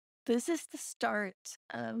This is the start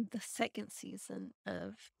of the second season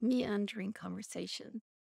of Meandering Conversation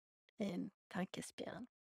in Pakistan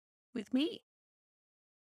with me.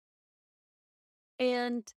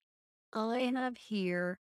 And I have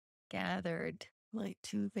here gathered my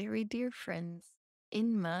two very dear friends,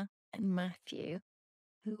 Inma and Matthew,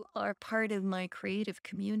 who are part of my creative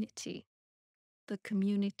community, the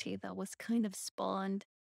community that was kind of spawned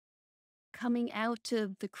coming out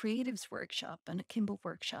of the Creatives Workshop and a Kimball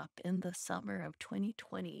Workshop in the summer of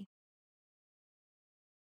 2020.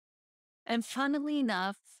 And funnily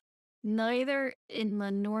enough, neither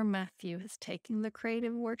Inma nor Matthew has taken the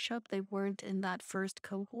creative workshop. They weren't in that first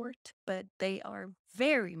cohort, but they are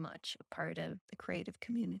very much a part of the creative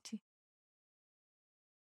community.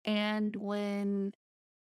 And when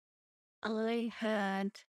I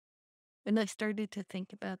started to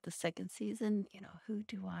think about the second season, who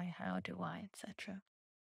do I, how do I, etc.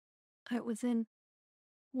 I was in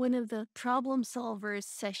one of the problem solvers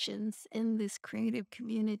sessions in this creative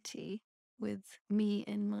community with me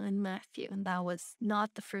and Matthew. And that was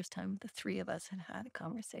not the first time the three of us had a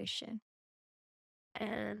conversation.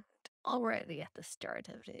 And already at the start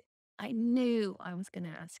of it, I knew I was going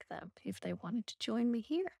to ask them if they wanted to join me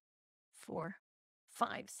here for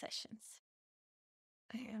 5 sessions.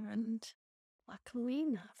 And luckily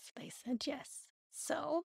enough, they said yes.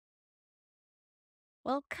 So,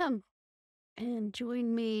 welcome and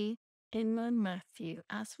join me and Matthew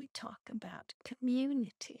as we talk about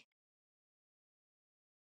community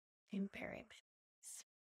in pyramids.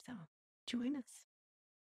 So join us.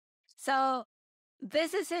 So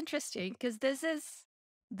this is interesting because this is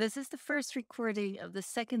the first recording of the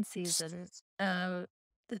second season of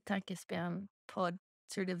the Takispan pod,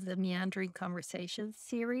 sort of the Meandering Conversations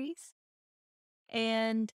series.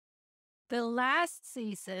 And the last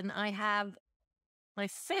season, I have my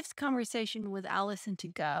 5th conversation with Allison to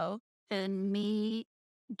go, and me,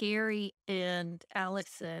 Gary, and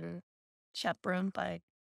Allison, chaperoned by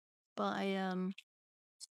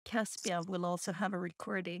Caspia, will also have a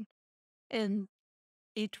recording, and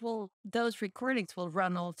those recordings will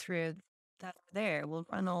run all through will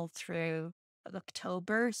run all through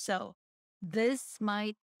October. So this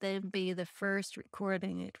might then be the first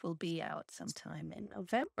recording. It will be out sometime in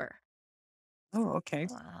November. Oh, okay.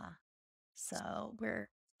 So we're,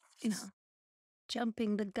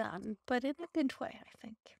 jumping the gun, but in a good way, I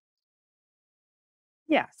think.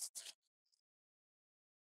 Yes.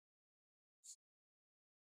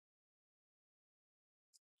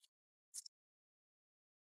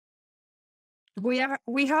 We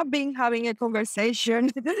have been having a conversation.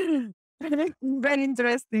 Very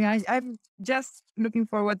interesting. I'm just looking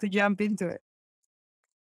forward to jump into it.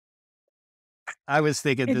 I was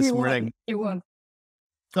thinking If this you want, morning. you want.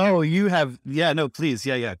 Oh, you have, yeah, no, please.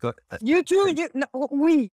 Yeah. Go. You too. No,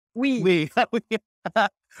 we. We,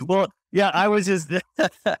 well, yeah, I was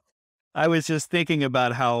just thinking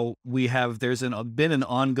about how there's been an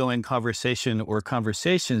ongoing conversation or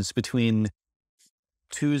conversations between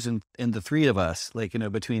twos and the three of us, like,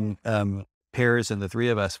 between, pairs and the three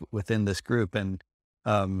of us within this group. And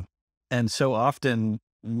so often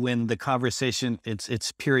when the conversation,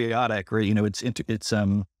 it's periodic, or,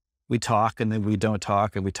 we talk and then we don't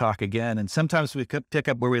talk and we talk again. And sometimes we could pick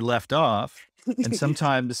up where we left off, and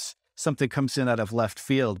sometimes something comes in out of left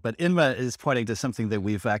field. But Inma is pointing to something that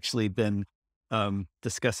we've actually been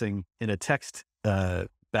discussing in a text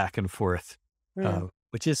back and forth,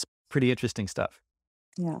 which is pretty interesting stuff.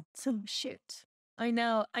 Yeah. So shoot. I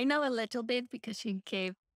know a little bit because she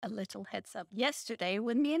gave a little heads up yesterday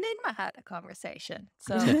when me and Inma had a conversation.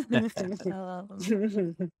 So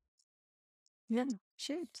yeah,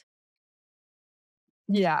 shoot.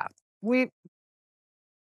 Yeah. We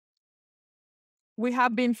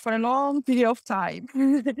have been for a long period of time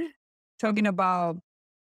talking about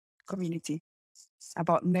community,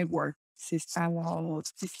 about network system,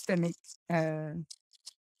 about systemic,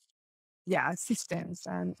 systems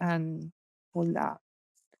and all that.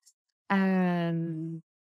 And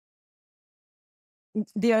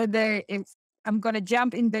the other day, I'm going to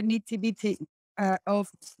jump in the nitty-bitty of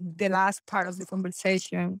the last part of the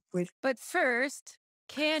conversation with. But first,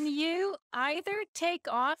 can you either take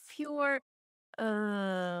off your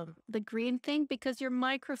the green thing, because your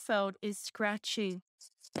microphone is scratching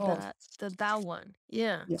that one.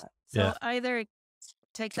 Yeah. Yeah. So Yeah. either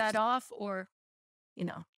take that off or,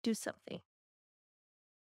 do something.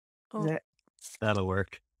 Oh, That'll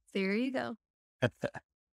work. there you go.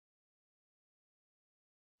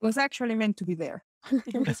 Was actually meant to be there.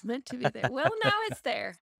 It was meant to be there. Well, now it's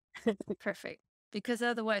there. Perfect. Because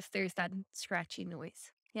otherwise there's that scratchy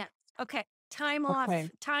noise. Yeah. Okay. time off, Okay.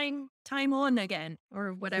 time on again,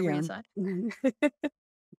 or whatever you Yeah. said.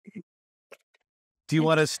 Do you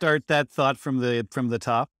want to It's start that thought from the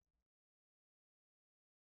top?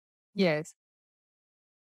 Yes.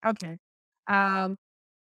 Okay. Um,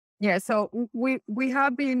 yeah. So we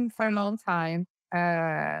have been for a long time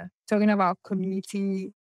talking about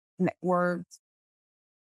community networks,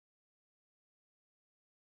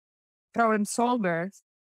 problem solvers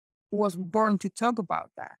was born to talk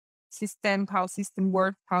about that system, how system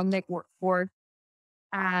work, how network work,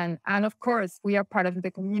 and of course we are part of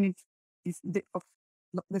the community. Of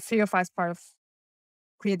the three of us part of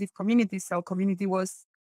creative community, so community was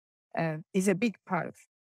is a big part of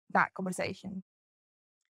that conversation.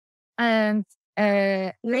 And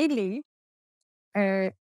lately, uh,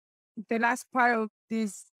 the last part of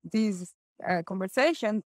this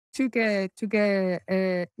conversation took a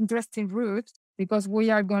interesting route because we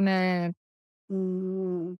are gonna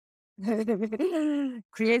mm,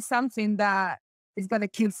 create something that is gonna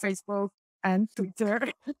kill Facebook and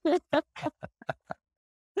Twitter.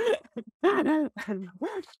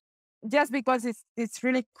 Just because it's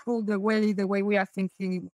really cool the way we are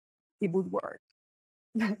thinking it would work.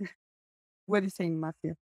 What do you think,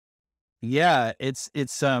 Matthew? Yeah, it's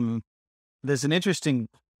there's an interesting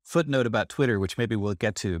footnote about Twitter, which maybe we'll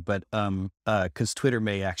get to, but because Twitter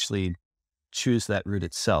may actually choose that route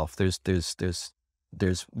itself. There's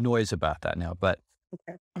noise about that now, but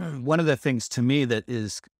Okay. one of the things to me that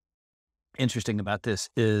is interesting about this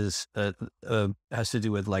is has to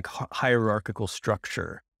do with like hierarchical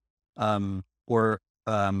structure, or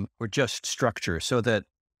just structure, so that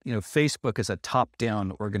Facebook is a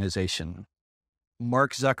top-down organization.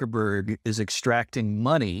 Mark Zuckerberg is extracting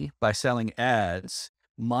money by selling ads,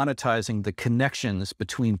 monetizing the connections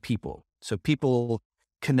between people. So people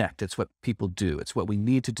connect. It's what people do. It's what we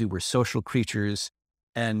need to do. We're social creatures.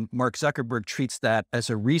 And Mark Zuckerberg treats that as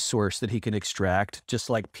a resource that he can extract, just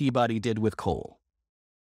like Peabody did with coal.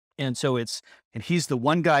 And so and he's the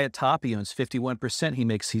one guy at top. He owns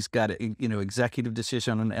 51%. He's got executive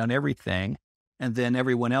decision on everything. And then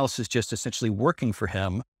everyone else is just essentially working for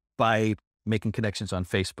him by making connections on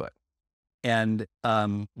Facebook. And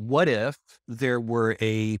what if there were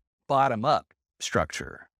a bottom up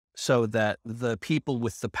structure so that the people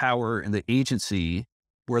with the power and the agency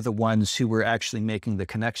were the ones who were actually making the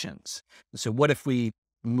connections? So what if we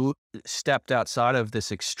stepped outside of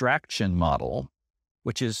this extraction model,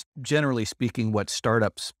 which is generally speaking what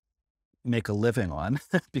startups make a living on,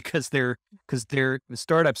 because their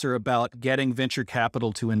startups are about getting venture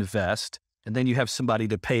capital to invest, and then you have somebody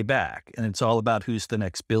to pay back, and it's all about who's the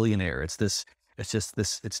next billionaire. It's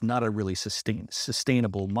not a really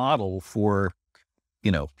sustainable model for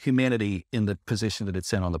humanity in the position that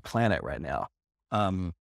it's in on the planet right now,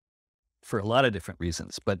 for a lot of different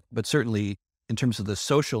reasons, but certainly in terms of the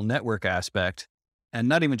social network aspect, and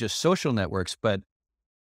not even just social networks, but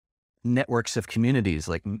networks of communities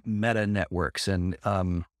like meta networks and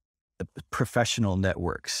professional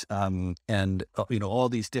networks, and all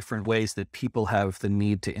these different ways that people have the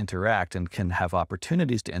need to interact and can have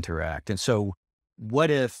opportunities to interact. And so what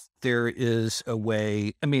if there is a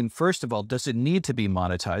way? I mean, first of all, does it need to be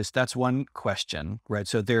monetized? That's one question, right?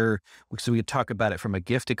 So we talk about it from a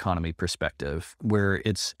gift economy perspective, where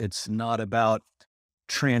it's not about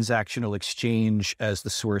transactional exchange as the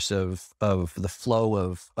source of the flow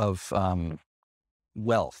of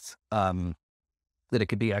wealth, that it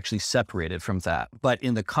could be actually separated from that. But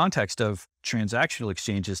in the context of transactional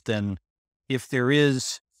exchanges, then if there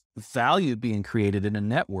is value being created in a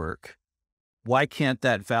network, why can't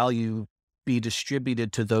that value be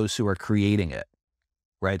distributed to those who are creating it?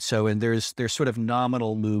 Right. So, and there's sort of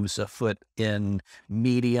nominal moves afoot in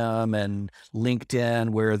Medium and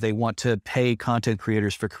LinkedIn where they want to pay content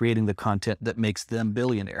creators for creating the content that makes them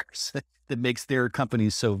billionaires, that makes their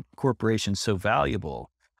corporations so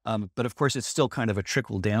valuable. But of course, it's still kind of a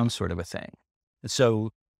trickle down sort of a thing. And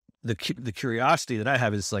so the curiosity that I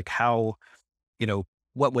have is like, how,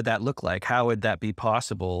 what would that look like? How would that be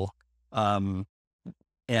possible? And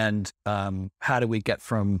how do we get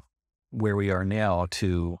from where we are now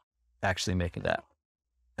to actually making that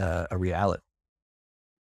a reality?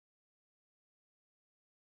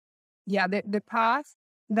 Yeah, the path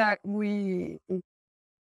that we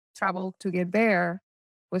traveled to get there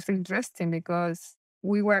was really interesting because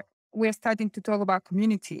we're starting to talk about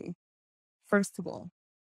community first of all,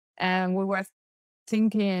 and we were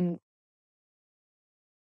thinking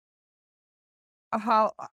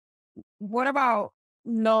how what about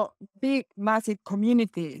not big massive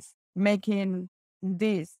communities making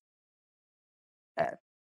this uh,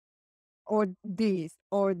 or this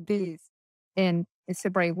in a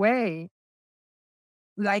separate way,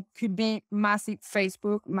 like could be massive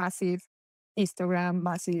Facebook, massive Instagram,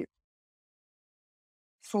 massive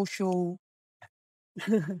social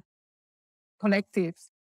collectives.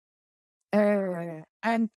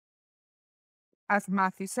 And as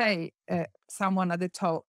Matthew say, someone at the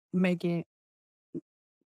top making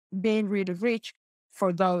being really rich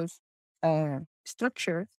for those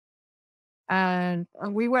structures. And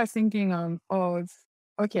we were thinking of,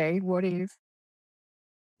 okay, what if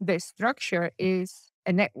the structure is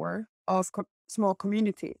a network of small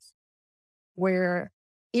communities where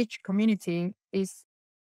each community is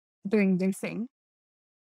doing their thing,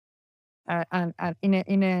 and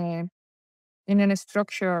in a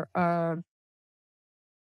structure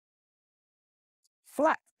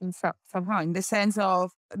flat somehow, in the sense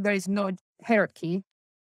of there is no hierarchy,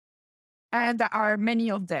 and there are many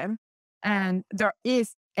of them, and there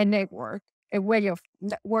is a network, a way of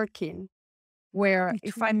networking, where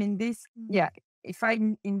if I'm in this, if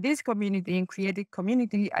I'm in this community, in creative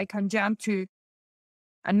community, I can jump to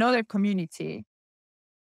another community,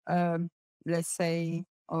 let's say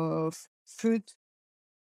of food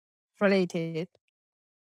related,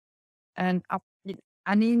 and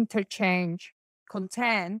an interchange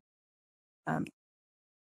content, um,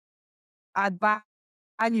 add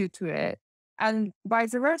value to it, and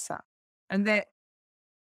vice versa. And that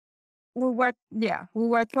we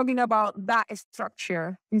were talking about that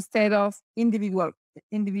structure instead of individual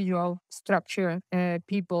structure,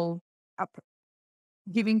 people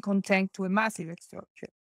giving content to a massive structure,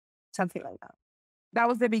 something like that. That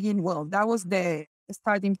was the beginning. Well, that was the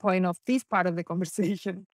starting point of this part of the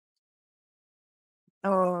conversation.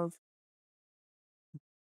 Of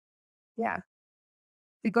yeah,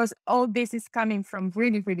 because all this is coming from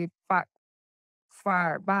really, really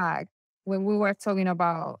far back when we were talking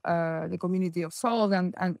about the community of soul,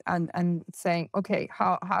 and saying, okay,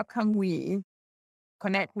 how can we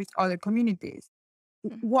connect with other communities?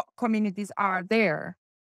 What communities are there?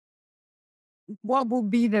 What would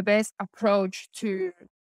be the best approach to,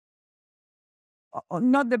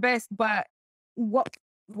 not the best, but what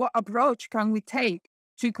approach can we take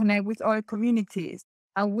to connect with other communities?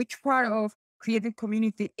 And which part of creative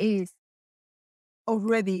community is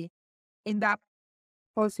already in that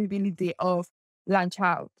possibility of launch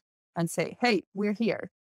out and say, hey, we're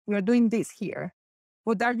here. We're doing this here.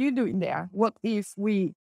 What are you doing there? What if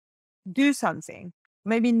we do something?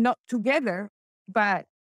 Maybe not together, but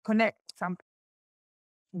connect some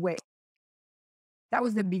way. That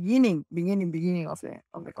was the beginning of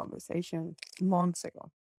the conversation months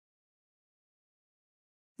ago.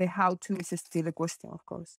 The how to is still a question, of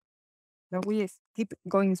course. But we keep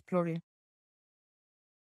going exploring.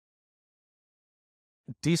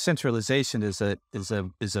 Decentralization is a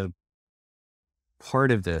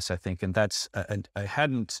part of this, I think, and that's I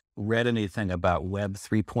hadn't read anything about Web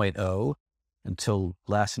 3.0 until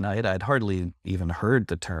last night. I'd hardly even heard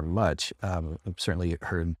the term much. I've certainly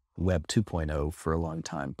heard Web 2.0 for a long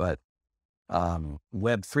time, but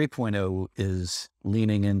Web 3.0 is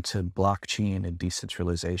leaning into blockchain and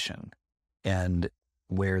decentralization, and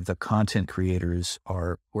where the content creators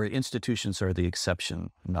are, where institutions are the exception,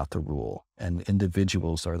 not the rule, and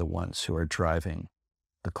individuals are the ones who are driving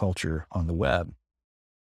the culture on the web.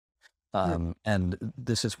 And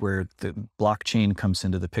this is where the blockchain comes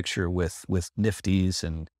into the picture with nifties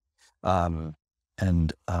and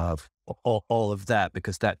all of that,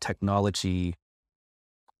 because that technology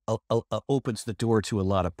opens the door to a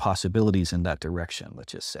lot of possibilities in that direction,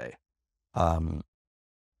 let's just say.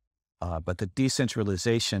 But the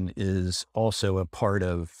decentralization is also a part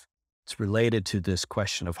of, it's related to this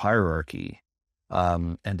question of hierarchy,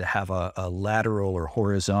 and to have a lateral or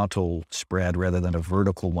horizontal spread rather than a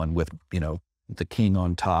vertical one with, the king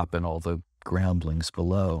on top and all the groundlings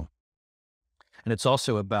below. And it's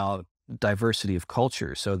also about diversity of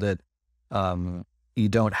culture, so that you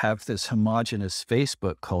don't have this homogenous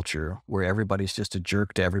Facebook culture where everybody's just a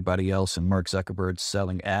jerk to everybody else and Mark Zuckerberg's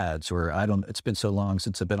selling ads, or it's been so long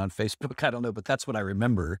since I've been on Facebook, I don't know, but that's what I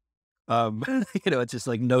remember. It's just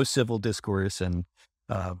like no civil discourse, and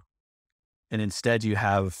instead you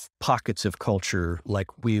have pockets of culture, like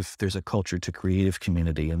there's a culture to creative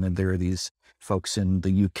community. And then there are these folks in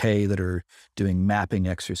the UK that are doing mapping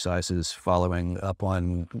exercises, following up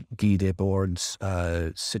on Guy Debord's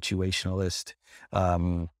situationalist,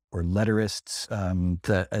 or letterists.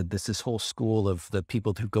 There's this whole school of the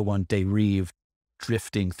people who go on dérive,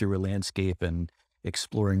 drifting through a landscape and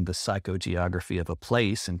exploring the psychogeography of a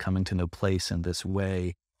place and coming to know place in this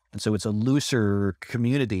way. And so it's a looser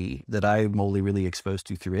community that I'm only really exposed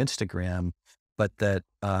to through Instagram, but that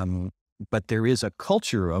but there is a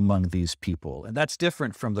culture among these people. And that's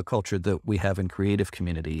different from the culture that we have in creative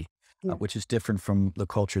community, Yeah. which is different from the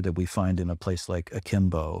culture that we find in a place like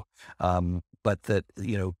Akimbo. But that,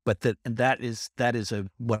 and that is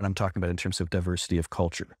what I'm talking about in terms of diversity of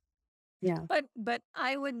culture. Yeah. But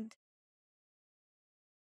I would,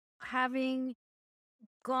 having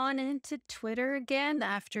gone into Twitter again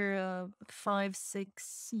after a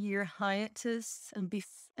 5-6 year hiatus and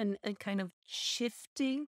kind of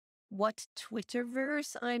shifting what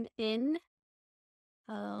Twitterverse I'm in,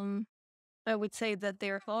 I would say that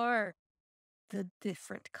there are the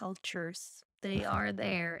different cultures. They are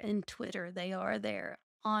there in Twitter. They are there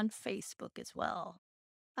on Facebook as well.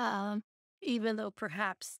 Um, Even though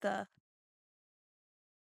perhaps the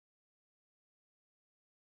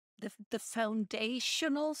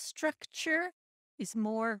foundational structure is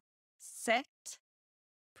more set,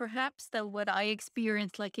 perhaps, than what I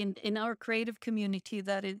experienced, like in our creative community,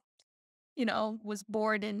 that it was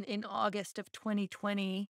born in August of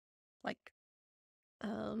 2020, like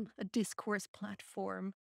a discourse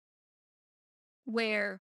platform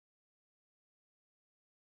where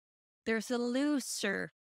there's a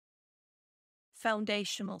looser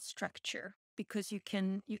foundational structure, because you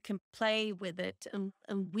can play with it, and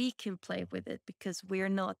we can play with it because we're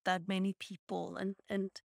not that many people, and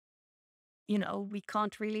we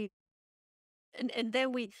can't really, and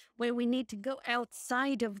then when we need to go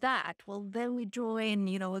outside of that, well, then we join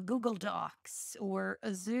a Google Docs or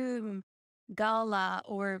a Zoom gala,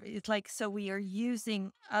 or it's like, so we are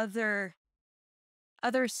using other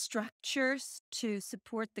structures to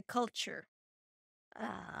support the culture,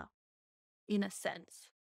 uh in a sense.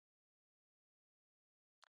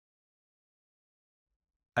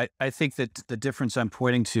 I think that the difference I'm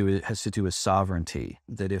pointing to, it has to do with sovereignty.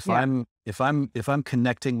 That if Yeah. I'm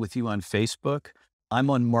connecting with you on Facebook, I'm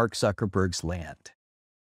on Mark Zuckerberg's land.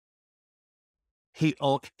 He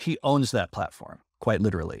owns that platform, quite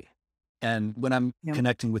literally. And when I'm Yeah.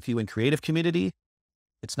 connecting with you in creative community,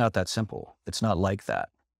 it's not that simple. It's not like that,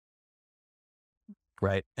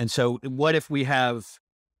 right? And so, what if we have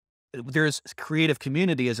there's creative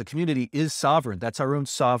community as a community is sovereign. That's our own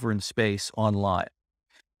sovereign space online.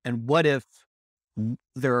 And what if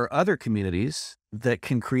there are other communities that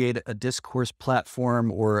can create a discourse platform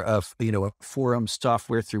or a forum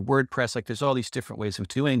software through WordPress? Like, there's all these different ways of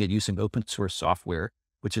doing it using open source software,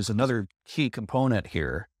 which is another key component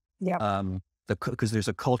here. Yeah. Because there's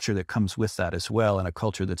a culture that comes with that as well, and a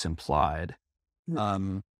culture that's implied.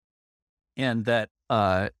 Um, and that,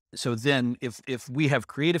 so then if we have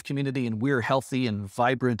creative community and we're healthy and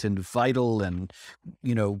vibrant and vital and,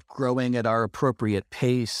 growing at our appropriate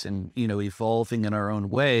pace and, evolving in our own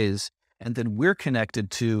ways, and then we're connected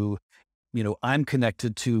to, I'm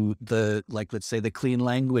connected to let's say the clean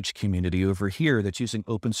language community over here that's using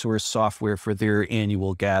open source software for their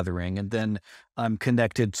annual gathering. And then I'm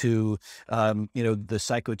connected to, the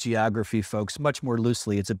psychogeography folks much more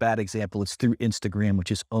loosely. It's a bad example. It's through Instagram,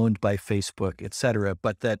 which is owned by Facebook, et cetera.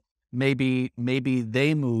 But that maybe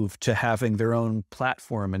they move to having their own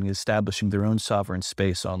platform and establishing their own sovereign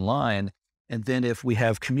space online. And then if we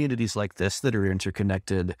have communities like this that are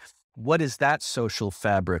interconnected, what is that social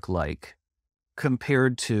fabric like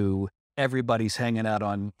compared to everybody's hanging out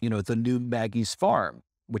on, the new Maggie's farm,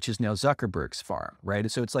 which is now Zuckerberg's farm, right?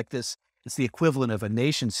 And so it's like this, it's the equivalent of a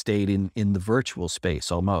nation state in the virtual space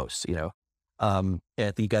almost, and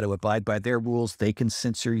you got to abide by their rules. They can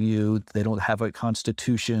censor you. They don't have a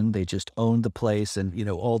constitution. They just own the place, and,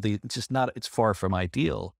 it's just not, it's far from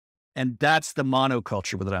ideal. And that's the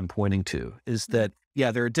monoculture that I'm pointing to, is that,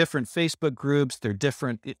 yeah, there are different Facebook groups. They're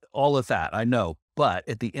different, all of that, I know. But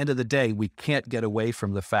at the end of the day, we can't get away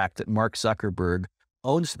from the fact that Mark Zuckerberg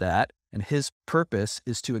owns that, and his purpose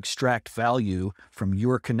is to extract value from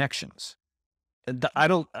your connections. And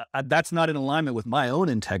that's not in alignment with my own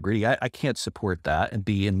integrity. I can't support that and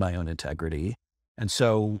be in my own integrity. And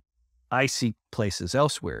so I seek places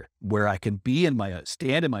elsewhere where I can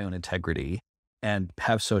stand in my own integrity and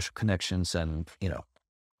have social connections and,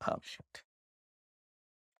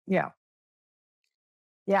 Yeah.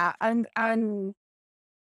 Yeah. And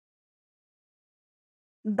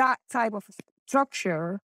that type of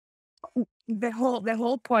structure, the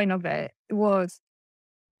whole point of it was,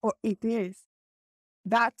 or it is,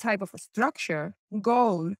 that type of a structure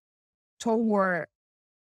goes toward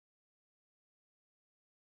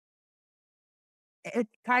a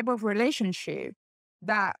type of relationship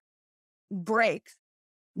that breaks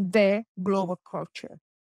the global culture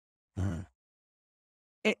Mhm.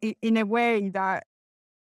 in a way that,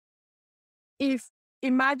 if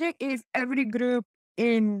imagine if every group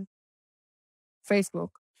in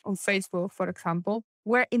Facebook, on Facebook, for example,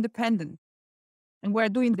 were independent and were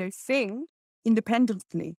doing their thing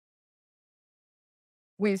independently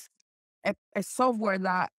with a software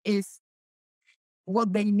that is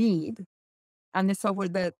what they need, and the software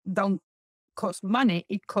that don't cost money.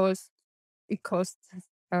 It costs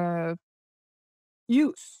uh,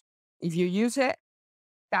 use. If you use it,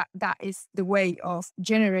 that is the way of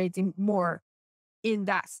generating more. In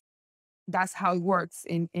that's how it works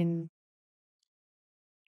in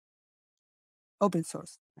open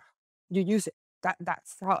source. You use it.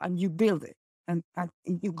 That's how, and you build it, and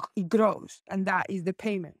it grows, and that is the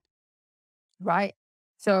payment, right?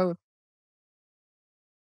 So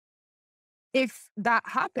if that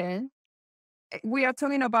happened, we are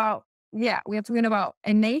talking about, we are talking about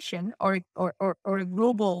a nation or a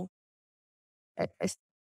global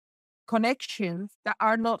connections that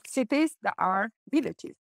are not cities, that are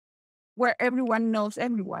villages, where everyone knows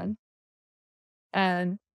everyone,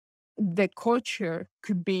 and the culture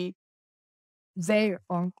could be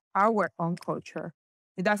our own culture.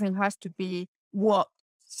 It doesn't have to be what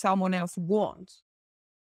someone else wants.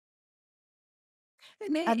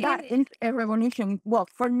 And And that is a revolution. Well,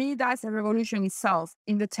 for me, that's a revolution itself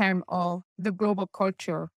in the term of the global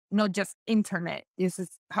culture, not just internet. This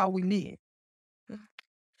is how we live.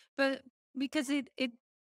 but because it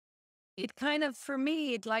kind of, for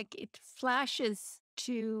me, it flashes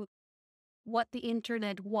to what the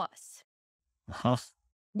internet was, Huh.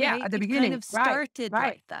 Yeah, right? at the It kind beginning. of Right, started right,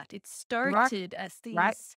 like that. It right, started as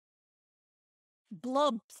right. these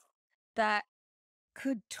blobs that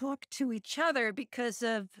could talk to each other because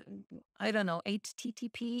of, I don't know,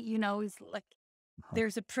 HTTP, is like,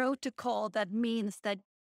 there's a protocol that means that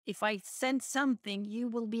if I send something, you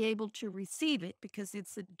will be able to receive it because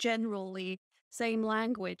it's a generally same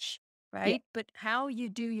language, Yeah. right? But how you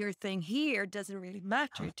do your thing here doesn't really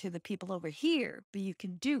matter to the people over here, but you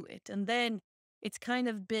can do it. And then it's kind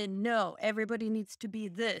of been, no, everybody needs to be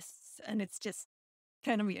this. And it's just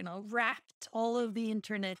kind of, wrapped all of the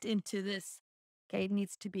internet into this. Okay, it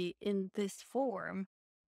needs to be in this form.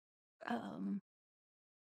 Um,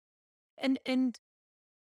 and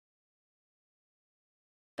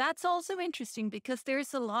that's also interesting because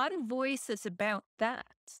there's a lot of voices about that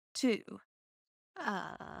too.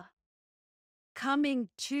 Uh, Coming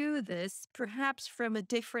to this perhaps from a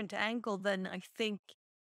different angle than I think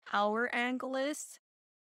our angle is,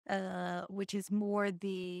 which is more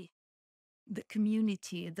the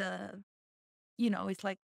community, it's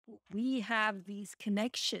like we have these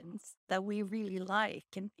connections that we really like,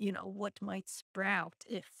 and what might sprout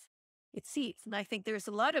if it seeds. And I think there's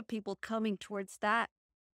a lot of people coming towards that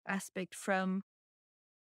aspect from,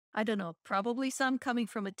 I don't know, probably some coming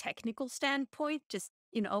from a technical standpoint, just,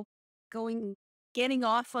 getting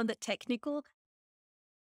off on the technical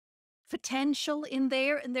potential in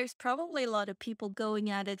there. And there's probably a lot of people going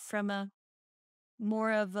at it from a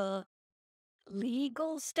more of a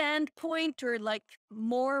legal standpoint, or like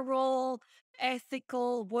moral,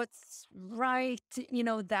 ethical, what's right,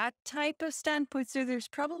 that type of standpoint. So there's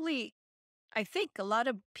probably, I think, a lot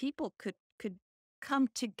of people could come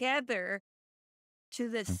together to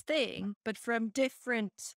this thing, but from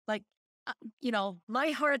different, like,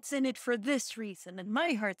 my heart's in it for this reason, and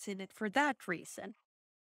my heart's in it for that reason.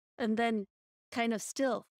 And then kind of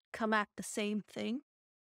still come at the same thing.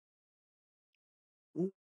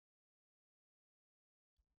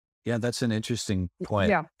 Yeah, that's an interesting point.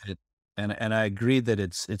 Yeah. And I agree that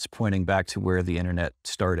it's pointing back to where the internet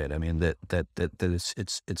started. I mean that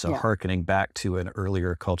it's a Yeah. hearkening back to an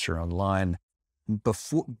earlier culture online,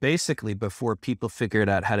 before people figured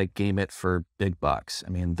out how to game it for big bucks. I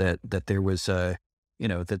mean that there was a,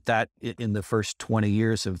 in the first 20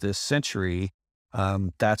 years of this century,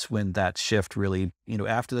 that's when that shift really,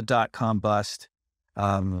 after the dot-com bust,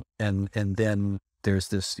 and then there's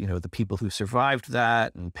this, the people who survived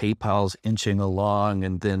that, and PayPal's inching along,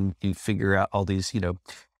 and then you figure out all these,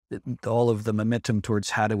 all of the momentum towards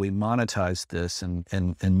how do we monetize this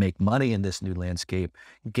and make money in this new landscape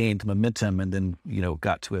gained momentum, and then,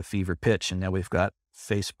 got to a fever pitch. And now we've got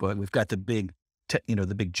Facebook, we've got the big,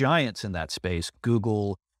 the big giants in that space,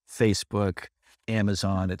 Google, Facebook,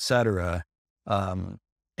 Amazon, et cetera. And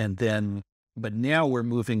then, but now we're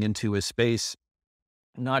moving into a space,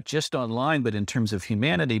 not just online, but in terms of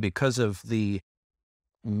humanity, because of the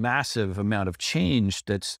massive amount of change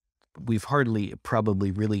we've hardly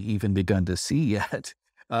probably really even begun to see yet.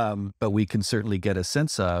 But we can certainly get a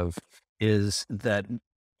sense of, is that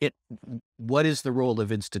what is the role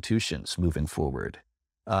of institutions moving forward?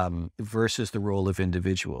 versus the role of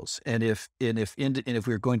individuals. And if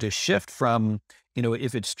we're going to shift from,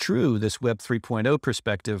 if it's true, this Web 3.0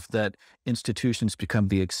 perspective that institutions become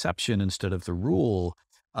the exception instead of the rule,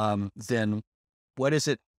 then what is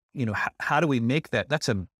it? How do we make that?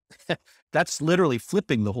 That's literally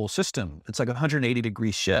flipping the whole system. It's like a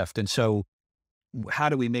 180-degree shift. And so, how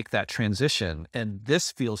do we make that transition? And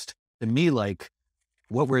this feels to me like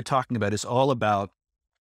what we're talking about is all about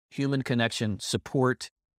human connection, support,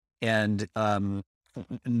 and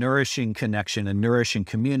nourishing connection and nourishing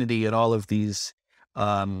community, and all of these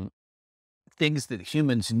um, things that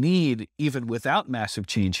humans need, even without massive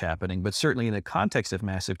change happening. But certainly in the context of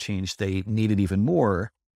massive change, they need it even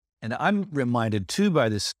more. And I'm reminded too by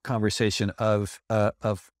this conversation of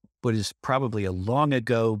what is probably a long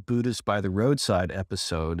ago Buddhist by the Roadside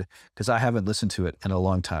episode, because I haven't listened to it in a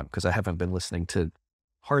long time, because I haven't been listening to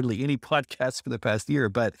hardly any podcasts for the past year.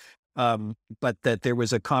 But that there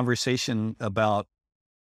was a conversation about,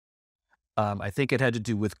 I think it had to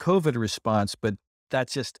do with COVID response, but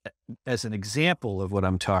that's just as an example of what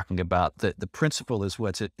I'm talking about. The principle is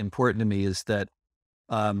what's important to me, is that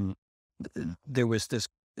um, there was this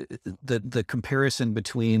the comparison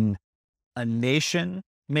between a nation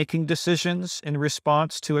making decisions in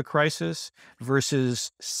response to a crisis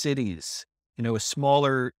versus cities, a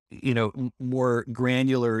smaller, more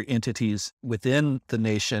granular entities within the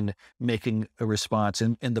nation making a response.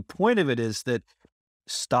 And the point of it is that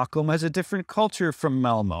Stockholm has a different culture from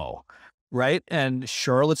Malmo, right? And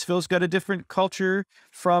Charlottesville's got a different culture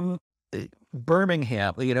from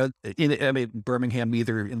Birmingham, I mean, Birmingham,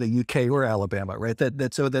 either in the UK or Alabama, right?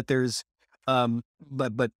 So that there's,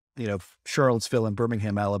 but Charlottesville and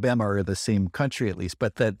Birmingham, Alabama are the same country at least.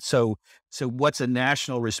 But so what's a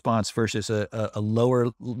national response versus a lower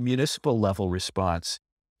municipal level response?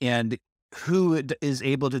 And who is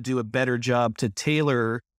able to do a better job to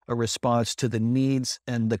tailor a response to the needs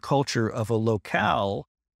and the culture of a locale,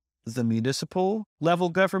 the municipal level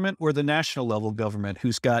government or the national level government,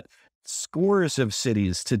 who's got scores of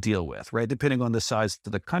cities to deal with, right? Depending on the size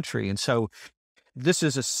of the country. And so this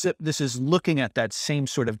is looking at that same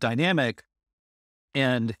sort of dynamic.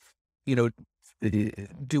 And, you know,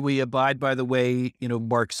 do we abide by the way,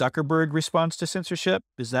 Mark Zuckerberg responds to censorship?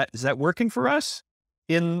 Is that working for us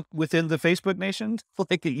within the Facebook nation?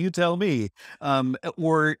 Like, you tell me.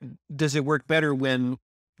 Or does it work better when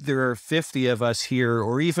there are 50 of us here,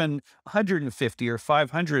 or even 150 or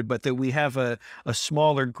 500, but that we have a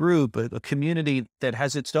smaller group, a community that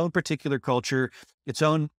has its own particular culture, its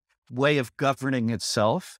own way of governing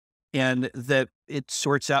itself, and that it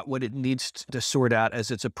sorts out what it needs to sort out as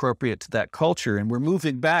it's appropriate to that culture. And we're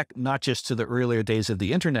moving back not just to the earlier days of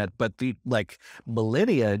the internet, but the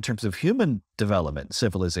millennia in terms of human development,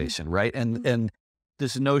 civilization, right? And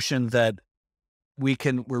this notion that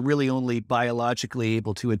we're really only biologically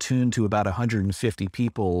able to attune to about 150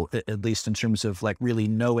 people, at least in terms of really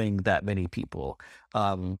knowing that many people,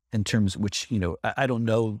 in terms which, I don't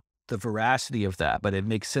know the veracity of that, but it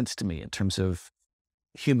makes sense to me in terms of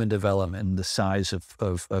human development and the size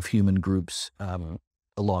of human groups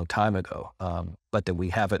a long time ago, but that we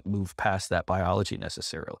haven't moved past that biology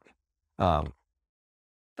necessarily. Um,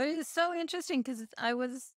 But it's so interesting because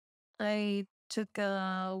I took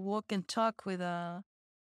a walk and talk with a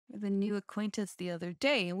new acquaintance the other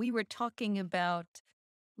day, and we were talking about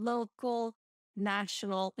local,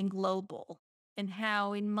 national, and global, and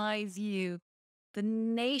how, in my view, the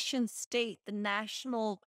nation state, the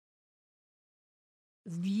national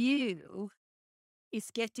view is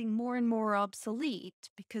getting more and more obsolete,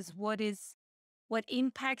 because what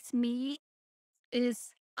impacts me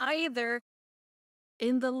is either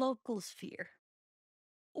in the local sphere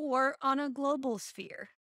or on a global sphere.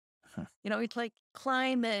 It's like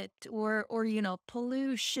climate or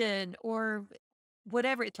pollution or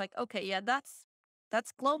whatever. It's like, okay, yeah, that's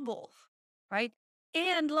global, right?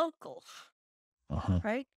 And local, uh-huh.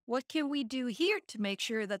 right? What can we do here to make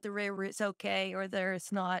sure that the river is okay, or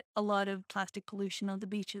there's not a lot of plastic pollution on the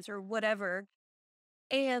beaches or whatever?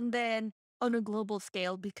 And then on a global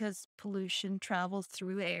scale, because pollution travels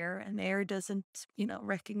through air, and air doesn't,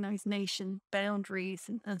 recognize nation boundaries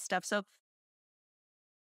and stuff. So,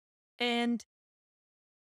 and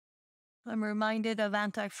I'm reminded of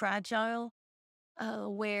Anti-Fragile,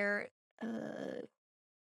 where uh,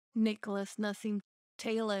 Nicholas Nassim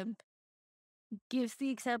Taleb gives the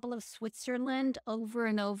example of Switzerland over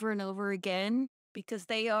and over and over again, because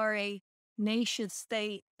they are a nation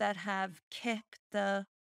state that have kept the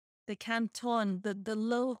canton, the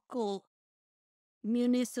local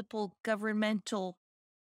municipal governmental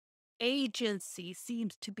agency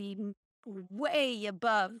seems to be way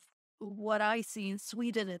above what I see in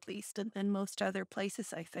Sweden, at least, and most other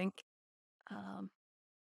places, I think.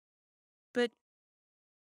 But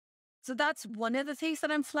so that's one of the things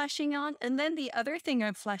that I'm flashing on. And then the other thing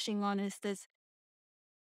I'm flashing on is this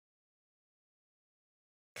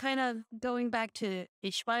kind of going back to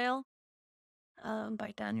Ishmael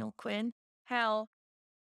by Daniel Quinn, how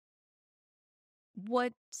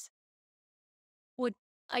what what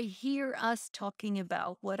I hear us talking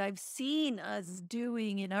about, what I've seen us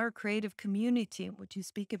doing in our creative community, what you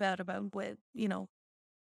speak about web,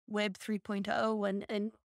 Web 3.0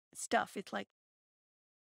 and stuff. It's like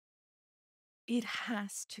it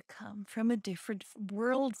has to come from a different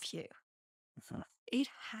worldview. It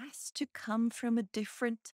has to come from a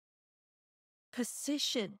different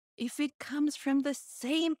position. If it comes from the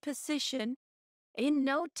same position, in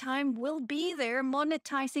no time we'll be there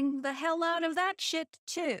monetizing the hell out of that shit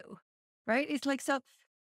too. Right? It's like, so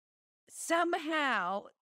somehow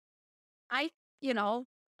I, you know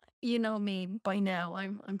me by now.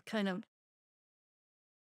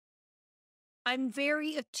 I'm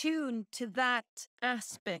very attuned to that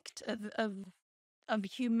aspect of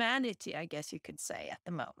humanity, I guess you could say, at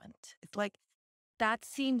the moment. It's like that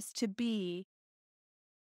seems to be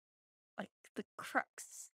like the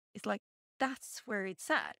crux. It's like that's where it's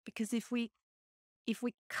at. Because if we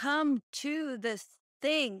come to this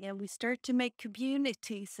thing and we start to make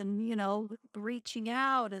communities and, reaching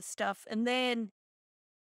out and stuff, and then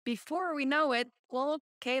before we know it, well,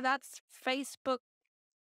 okay, that's Facebook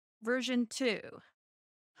version 2.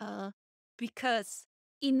 Because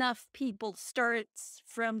enough people starts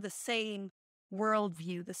from the same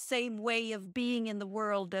worldview, the same way of being in the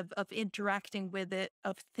world, of interacting with it,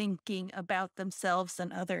 of thinking about themselves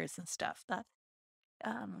and others and stuff.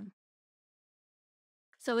 Um,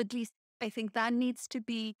 so at least I think that needs to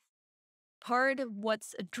be part of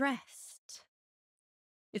what's addressed.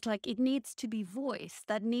 It's like it needs to be voiced.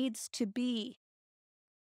 That needs to be,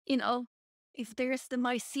 you know, if there's the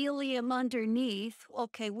mycelium underneath,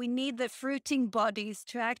 okay, we need the fruiting bodies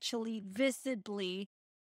to actually visibly,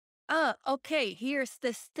 okay, here's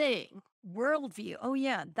this thing, worldview. Oh,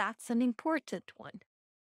 yeah, that's an important one.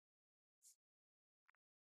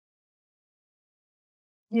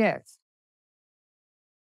 Yes.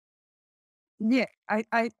 Yeah.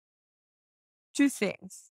 I two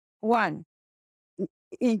things. One,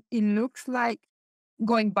 it looks like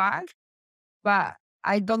going back, but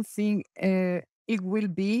I don't think it will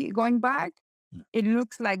be going back. It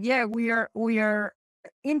looks like, yeah, we are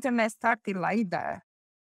internet started like that,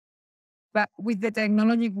 but with the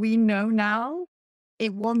technology we know now,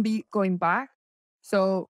 it won't be going back.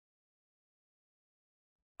 So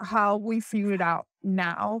how we figure it out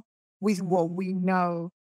now with what we know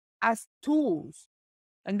as tools,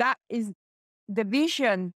 and that is the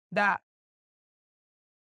vision that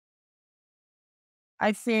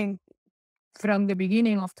I think from the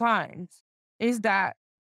beginning of times is that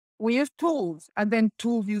we use tools and then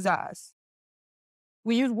tools use us.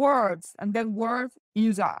 We use words and then words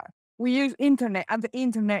use us. We use internet and the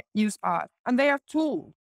internet use us. And they are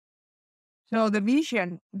tools. So the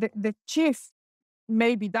vision, the shift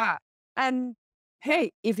may be that. And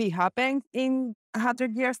hey, if it happens in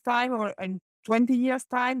 100 years' time or in 20 years'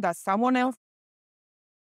 time that someone else,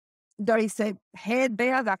 there is a head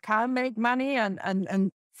there that can make money and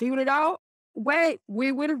figure it out, wait,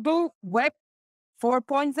 we will do Web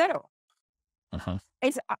 4.0.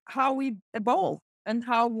 It's how we evolve and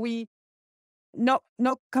how we not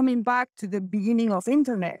coming back to the beginning of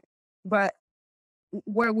internet, but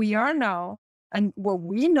where we are now and what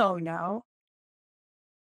we know now.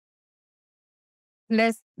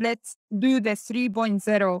 Let's do the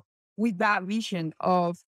 3.0 with that vision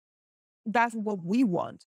of that's what we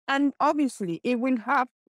want. And obviously it will have,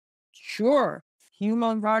 sure,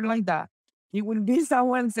 human right like that. It will be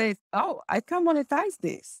someone says, oh, I can monetize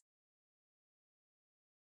this.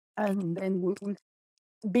 And then we will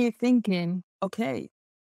be thinking, okay,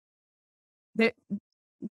 the,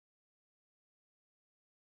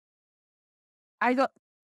 I don't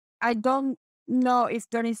I don't know if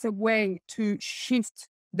there is a way to shift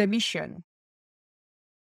the vision.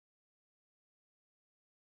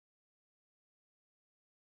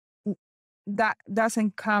 That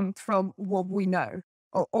doesn't come from what we know,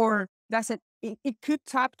 or doesn't. It could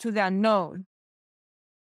tap to the unknown,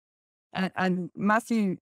 and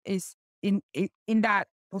Matthew is in that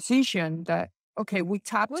position that okay, we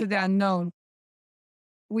tap What to the unknown,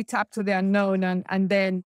 and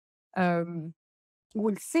then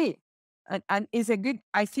we'll see. And it's a good.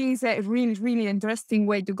 I think it's a really really interesting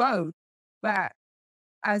way to go, but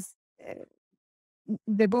as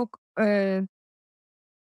the book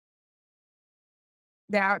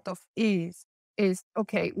the art of is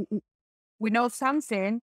okay. We know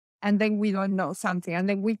something, and then we don't know something, and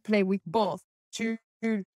then we play with both to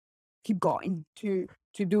keep going, to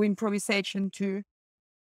do improvisation, to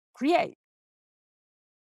create.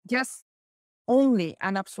 Just only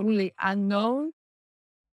and absolutely unknown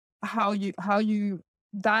how you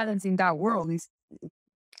balance in that world is,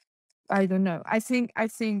 I don't know. I think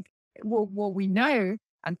what we know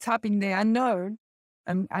and tapping the unknown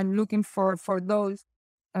and looking for those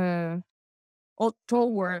uh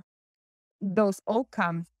toward those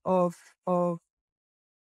outcomes of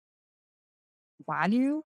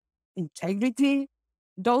value, integrity,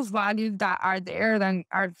 those values that are there and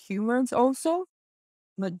are humans also,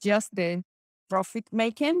 not just the profit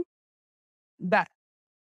making, that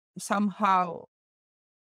somehow,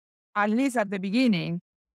 at least at the beginning,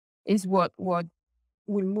 is what will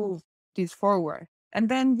move this forward. And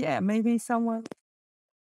then, yeah, maybe someone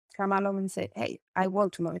come along and say, hey, I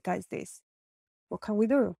want to monetize this. What can we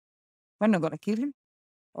do? We're not going to kill him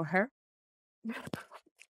or her.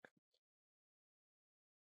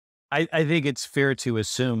 I think it's fair to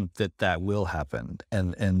assume that that will happen,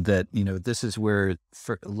 and that, you know, this is where,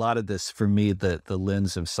 for a lot of this, for me, the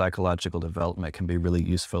lens of psychological development can be really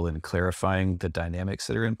useful in clarifying the dynamics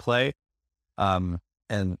that are in play. And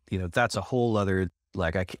you know, that's a whole other,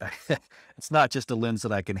 like, it's not just a lens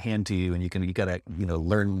that I can hand to you and you gotta, you know,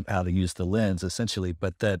 learn how to use the lens essentially,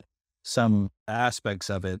 but that some aspects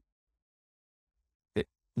of it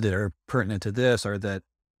that are pertinent to this are that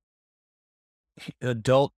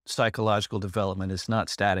adult psychological development is not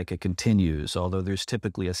static, it continues, although there's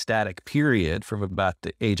typically a static period from about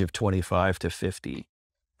the age of 25 to 50.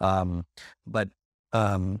 Um, but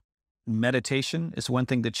um, meditation is one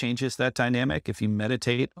thing that changes that dynamic. If you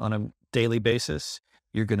meditate on a daily basis,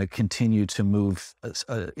 you're going to continue to move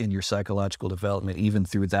in your psychological development, even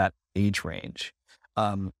through that age range.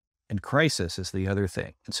 And crisis is the other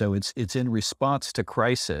thing. And so it's in response to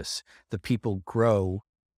crisis that people grow,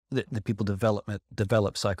 that people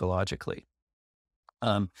develop psychologically.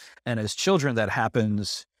 And as children, that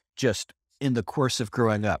happens just in the course of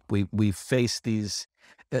growing up. We face these.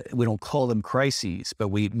 We don't call them crises, but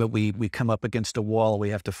we come up against a wall. We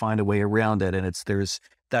have to find a way around it, and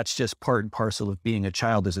that's just part and parcel of being a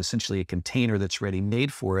child. There's essentially a container that's ready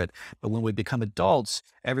made for it. But when we become adults,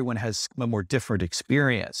 everyone has a more different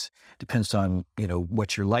experience. Depends on, you know,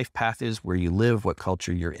 what your life path is, where you live, what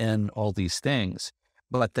culture you're in, all these things.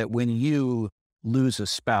 But that when you lose a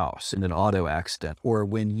spouse in an auto accident, or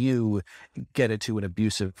when you get into an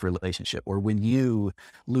abusive relationship, or when you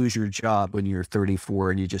lose your job when you're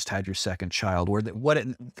 34 and you just had your second child, or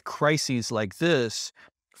crises like this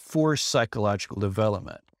force psychological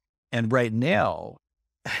development. And right now,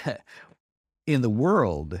 in the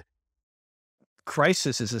world,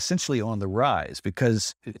 crisis is essentially on the rise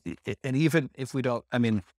because, and even if we don't, I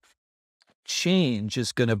mean, change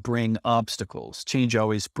is going to bring obstacles. Change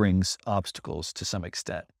always brings obstacles to some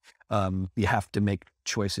extent. You have to make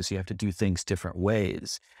choices. You have to do things different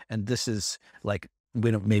ways. And this is like,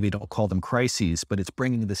 maybe don't call them crises, but it's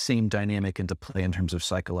bringing the same dynamic into play in terms of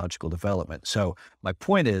psychological development. So my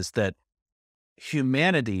point is that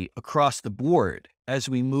humanity across the board, as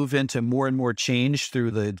we move into more and more change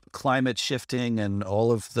through the climate shifting and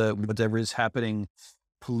all of the whatever is happening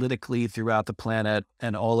politically throughout the planet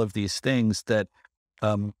and all of these things, that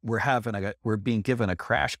we're being given a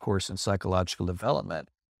crash course in psychological development.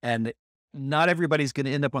 And not everybody's going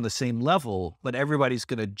to end up on the same level, but everybody's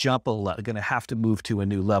going to going to have to move to a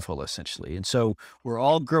new level essentially. And so we're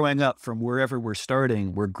all growing up from wherever we're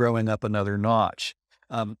starting. We're growing up another notch.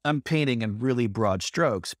 I'm painting in really broad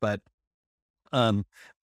strokes, um,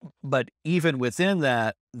 but even within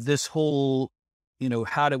that, this whole, you know,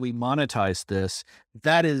 how do we monetize this?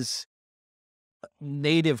 That is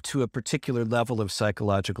native to a particular level of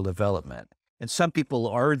psychological development. And some people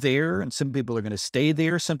are there and some people are going to stay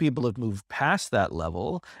there. Some people have moved past that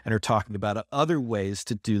level and are talking about other ways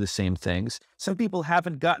to do the same things. Some people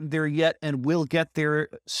haven't gotten there yet and will get there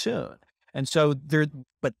soon. And so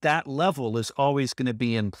but that level is always going to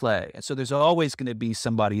be in play. And so there's always going to be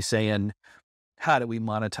somebody saying, how do we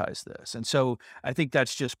monetize this? And so I think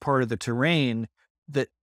that's just part of the terrain. That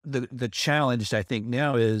the challenge, I think,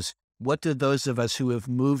 now is, what do those of us who have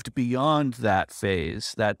moved beyond that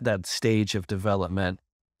phase, that stage of development,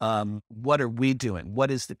 what are we doing? What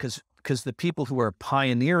is because the people who are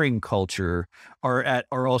pioneering culture are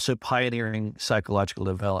also pioneering psychological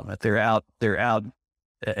development. They're out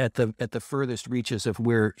at the furthest reaches of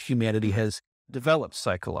where humanity has developed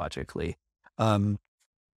psychologically. And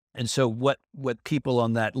so what people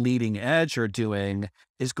on that leading edge are doing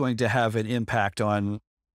is going to have an impact on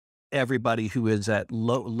everybody who is at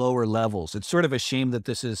lower levels. It's sort of a shame that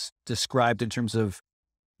this is described in terms of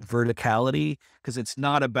verticality, because it's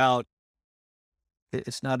not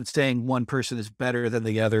saying one person is better than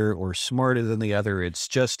the other or smarter than the other. It's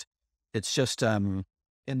just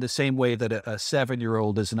in the same way that a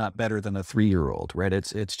 7-year-old is not better than a 3-year-old, right?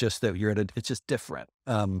 It's just that it's just different.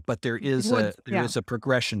 But there is What, there yeah, is a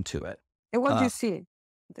progression to it. and what Uh, you see,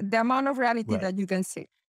 the amount of reality right. that you can see.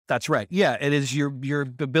 That's right. Yeah, it is your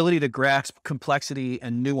ability to grasp complexity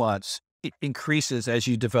and nuance increases as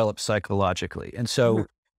you develop psychologically. And so,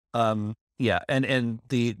 Mhm. yeah, and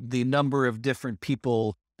the number of different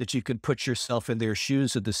people that you can put yourself in their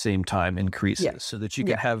shoes at the same time Yeah, increases, so that you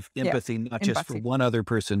can yeah, have yeah. empathy not just for Empathy. one other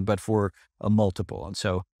person, but for a multiple. And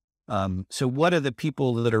so, so what are the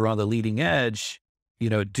people that are on the leading edge,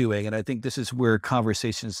 doing? And I think this is where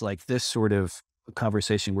conversations like this sort of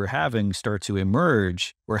conversation we're having start to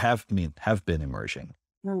emerge, or have been emerging.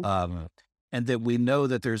 Mm. Um, and that we know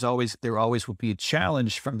that there always will be a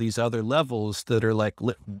challenge from these other levels that are like,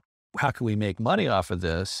 how can we make money off of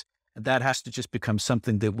this? And that has to just become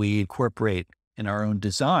something that we incorporate in our own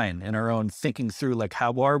design, in our own thinking through, like,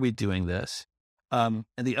 how are we doing this? And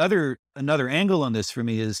another angle on this for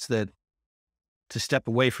me is that, to step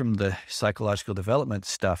away from the psychological development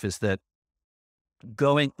stuff, is that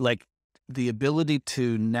going like the ability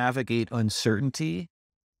to navigate uncertainty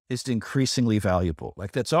is increasingly valuable.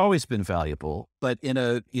 Like, that's always been valuable, but in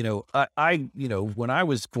a, when I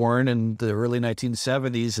was born in the early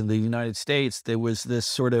 1970s in the United States, there was this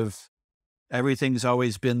sort of everything's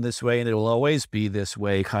always been this way and it'll always be this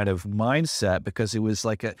way kind of mindset, because it was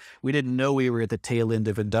like we didn't know we were at the tail end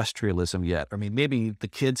of industrialism yet. I mean, maybe the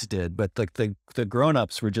kids did, but like the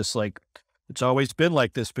grownups were just like, it's always been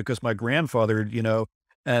like this because my grandfather,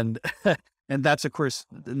 and and that's of course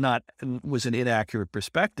not was an inaccurate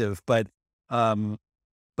perspective, um,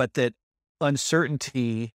 but that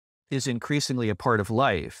uncertainty is increasingly a part of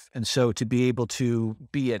life. And so to be able to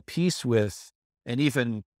be at peace with, and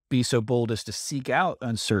even be so bold as to seek out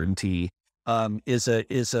uncertainty, it's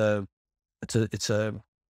a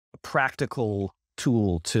practical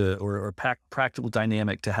tool or practical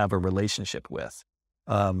dynamic to have a relationship with.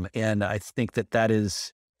 And I think that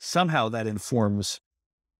is somehow that informs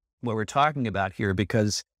what we're talking about here,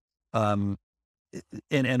 because, um,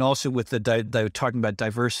 and also with talking about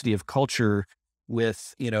diversity of culture,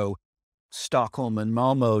 with, Stockholm and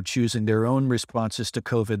Malmo choosing their own responses to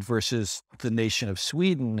COVID versus the nation of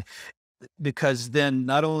Sweden, because then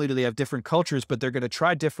not only do they have different cultures, but they're going to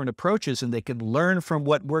try different approaches and they can learn from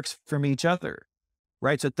what works from each other.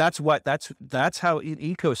 Right. So that's how an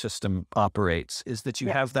ecosystem operates, is that you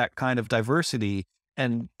Yeah. have that kind of diversity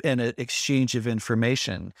and an exchange of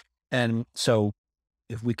information. And so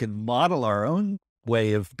if we can model our own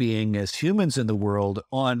way of being as humans in the world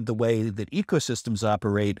on the way that ecosystems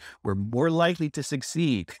operate, we're more likely to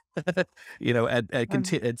succeed, Um,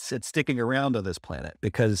 at sticking around on this planet,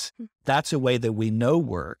 because that's a way that we know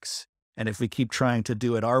works. And if we keep trying to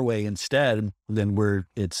do it our way instead, then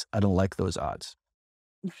I don't like those odds.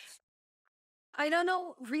 I don't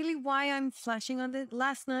know really why I'm flashing on it.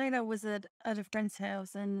 Last night I was at a friend's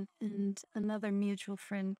house, and another mutual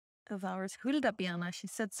friend of ours, Hulda Biana, she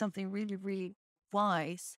said something really, really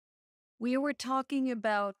wise. We were talking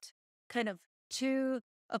about kind of two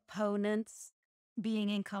opponents being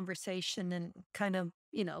in conversation, and kind of,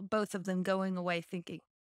 both of them going away thinking,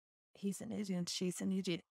 he's an idiot, she's an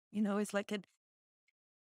idiot. It's like it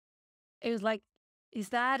was like, is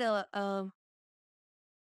that a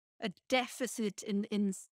deficit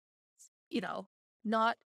in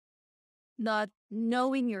not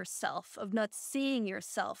knowing yourself, of not seeing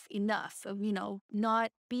yourself enough, of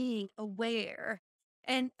not being aware?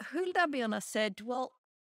 And Hulda Biona said, well,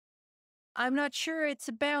 I'm not sure it's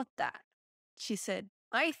about that. She said,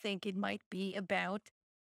 I think it might be about,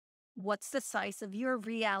 what's the size of your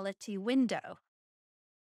reality window?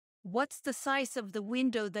 What's the size of the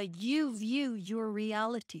window that you view your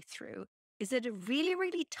reality through? Is it a really,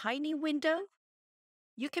 really tiny window?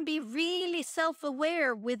 You can be really self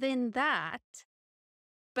aware within that,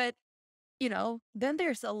 but, then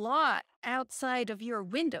there's a lot outside of your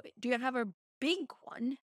window. Do you have a big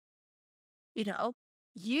one? You know,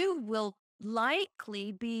 you will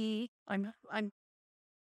likely be, I'm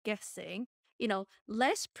guessing,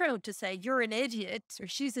 less prone to say you're an idiot or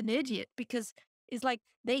she's an idiot, because it's like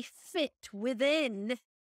they fit within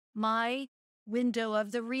my window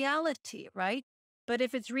of the reality, right? But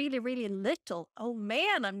if it's really, really little, oh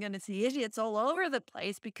man, I'm going to see idiots all over the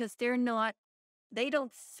place, because they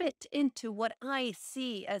don't fit into what I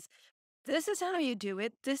see as this is how you do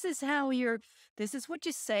it. This is what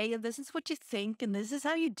you say, and this is what you think, and this is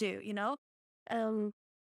how you do. Um,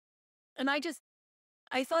 and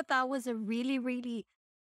I thought that was a really, really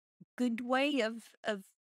good way of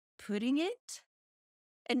putting it.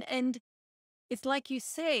 And it's like you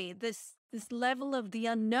say, this level of the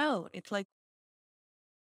unknown. It's like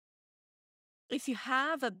if you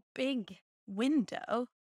have a big window,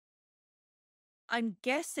 I'm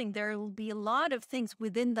guessing there will be a lot of things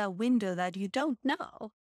within that window that you don't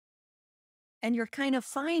know. And you're kind of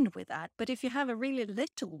fine with that. But if you have a really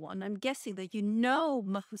little one, I'm guessing that you know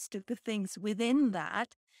most of the things within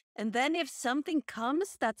that. And then if something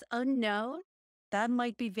comes that's unknown, that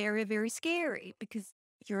might be very, very scary because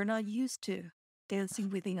you're not used to dancing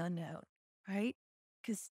with the unknown, right?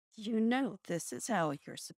 Because you know this is how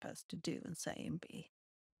you're supposed to do and say and be.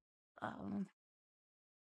 Um,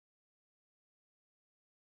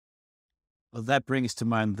 Well, that brings to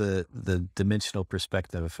mind the dimensional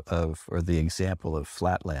perspective of, or the example of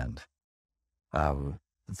flatland. Um,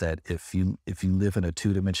 that if you live in a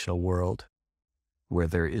two-dimensional world where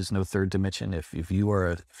there is no third dimension, if you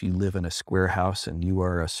live in a square house and you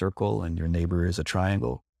are a circle and your neighbor is a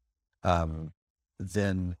triangle, um,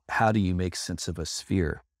 then how do you make sense of a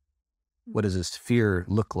sphere? What does a sphere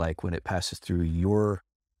look like when it passes through your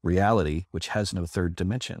reality, which has no third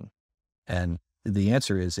dimension? And the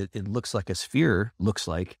answer is it looks like a sphere looks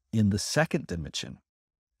like in the second dimension,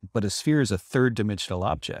 but a sphere is a third dimensional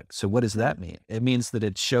object. So what does that mean? It means that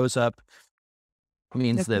it shows up,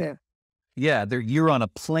 means That's that, clear. yeah, you're on a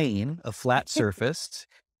plane, a flat surface,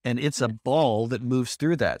 and it's a ball that moves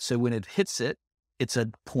through that. So when it hits it, it's a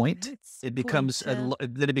point. it's It point. becomes then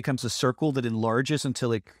it becomes a circle that enlarges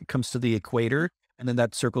until it comes to the equator, and then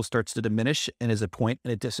that circle starts to diminish and is a point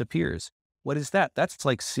and it disappears. What is that? That's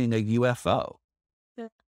like seeing a UFO, Uh,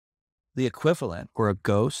 the equivalent, or a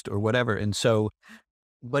ghost or whatever. And so,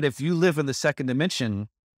 but if you live in the second dimension,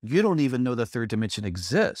 you don't even know the third dimension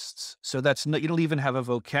exists. So that's not, you don't even have a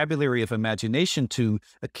vocabulary of imagination to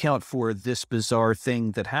account for this bizarre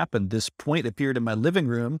thing that happened. This point appeared in my living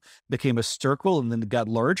room, became a circle, and then it got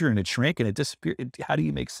larger and it shrank and it disappeared. How do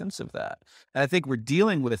you make sense of that? And I think we're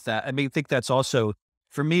dealing with that. I mean, I think that's also,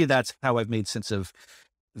 for me, that's how I've made sense of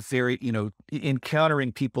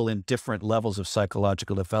encountering people in different levels of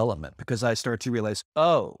psychological development, because I start to realize,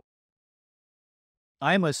 oh,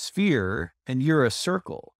 I'm a sphere and you're a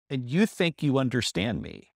circle, and you think you understand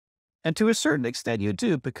me. And to a certain extent, you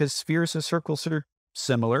do, because spheres and circles are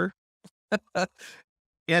similar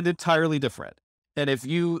and entirely different. And if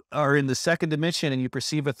you are in the second dimension and you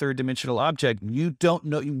perceive a third dimensional object, you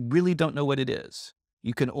really don't know what it is.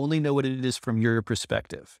 You can only know what it is from your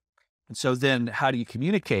perspective. And so then how do you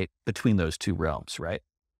communicate between those two realms, right?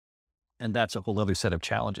 And that's a whole other set of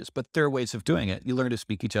challenges. But there are ways of doing it. You learn to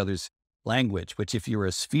speak each other's language, which if you're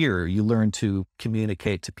a sphere, you learn to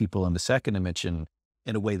communicate to people in the second dimension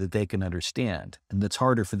in a way that they can understand. And that's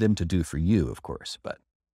harder for them to do for you, of course. But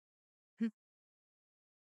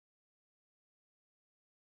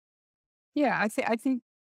Yeah, I think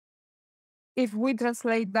if we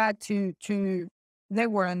translate that to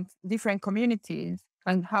network and different communities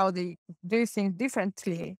and how they do things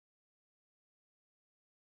differently,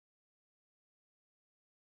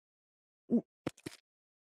 w-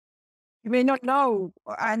 you may not know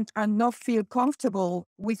and not feel comfortable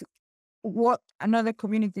with what another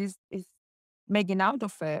community is making out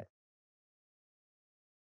of it.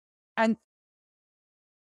 And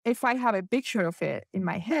if I have a picture of it in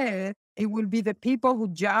my head, it will be the people who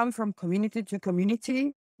jump from community to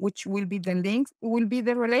community, which will be the links, will be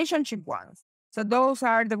the relationship ones. So those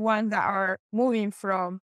are the ones that are moving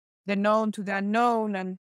from the known to the unknown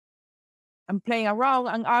and playing around,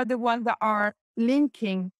 and are the ones that are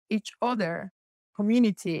linking each other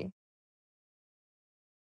community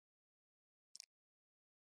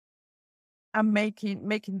and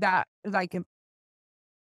making that like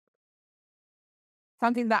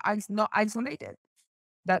something that is not isolated.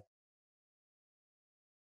 That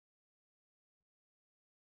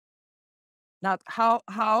not how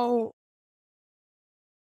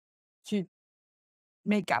to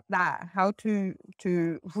make up that, how to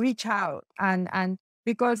reach out and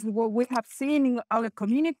because what we have seen in other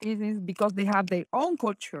communities is because they have their own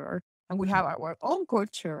culture and we have our own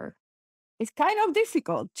culture, it's kind of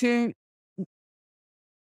difficult to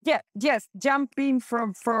yes, jumping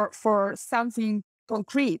from for something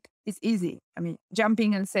concrete is easy. I mean,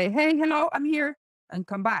 jumping and say, hey, hello, I'm here, and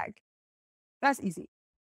come back. That's easy.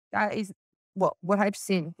 That is well, what I've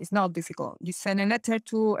seen is not difficult. You send a letter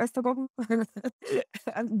to Estocolm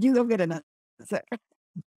and you don't get an answer.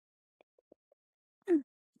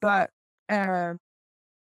 But uh,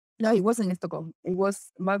 No, it wasn't in Stockholm. It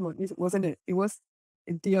was Malmo. It wasn't it? It was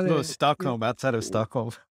the No, other. Stockholm, outside of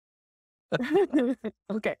Stockholm.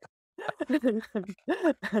 Okay.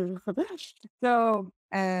 So,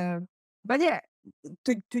 but yeah,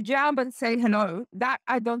 to jump and say hello, that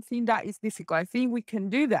I don't think that is difficult. I think we can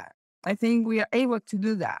do that. I think we are able to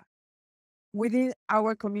do that within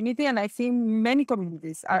our community, and I think many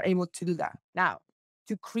communities are able to do that. Now,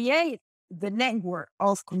 to create the network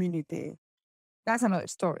of community, that's another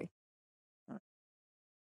story.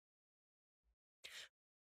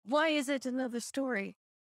 Why is it another story?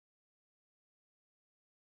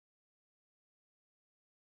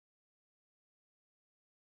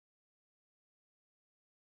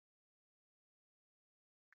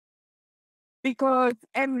 Because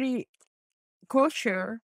every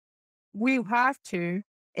culture will have to,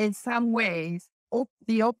 in some ways,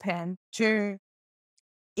 be open to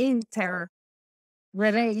interrelate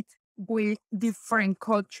with different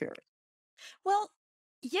cultures. Well,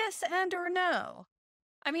 yes and or no.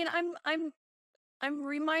 I mean, I'm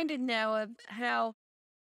reminded now of how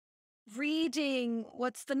reading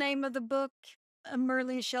what's the name of the book?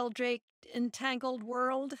 Merlin Sheldrake, Entangled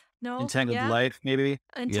World? No? Entangled Yeah? Life, maybe?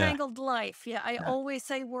 Yeah. Entangled Life. Yeah, I Yeah. always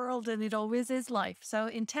say world and it always is life. So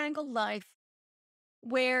Entangled Life,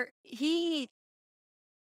 where he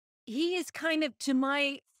is kind of to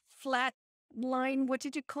my flat line, what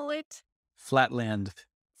did you call it? Flatland.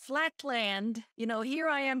 Flatland. Here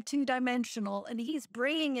I am 2-dimensional, and he's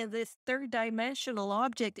bringing in this 3rd-dimensional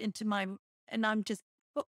object into my, and I'm just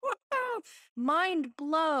mind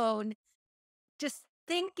blown, just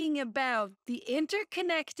thinking about the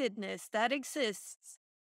interconnectedness that exists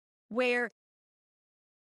where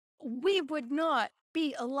we would not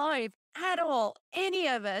be alive at all, any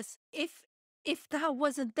of us, if that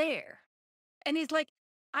wasn't there. And he's like,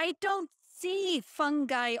 I don't see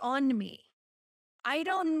fungi on me. I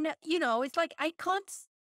don't know, it's like I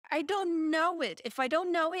don't know it. If I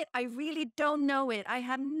don't know it, I really don't know it. I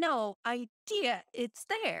have no idea it's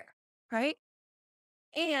there, right?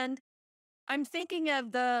 And I'm thinking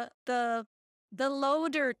of the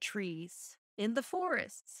loader trees in the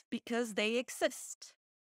forests because they exist.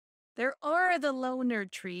 There are the loner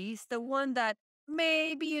trees, the one that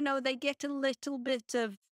maybe, they get a little bit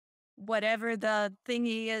of whatever the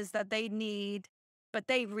thingy is that they need, but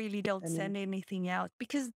they really don't I mean, send anything out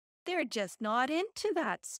because they're just not into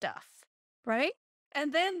that stuff, right?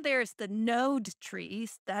 And then there's the node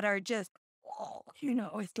trees that are just, oh,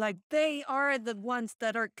 it's like they are the ones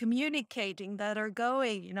that are communicating, that are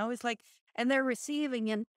going, it's like, and they're receiving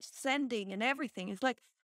and sending and everything. It's like,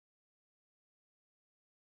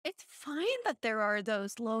 it's fine that there are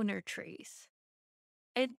those loner trees.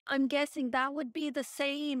 And I'm guessing that would be the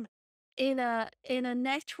same in a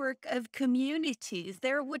network of communities.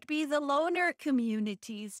 There would be the loner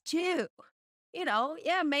communities too.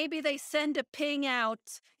 Yeah, maybe they send a ping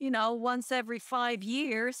out, once every 5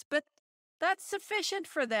 years, but that's sufficient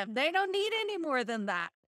for them. They don't need any more than that,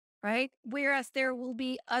 right? Whereas there will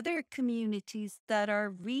be other communities that are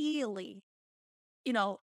really, you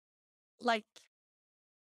know, like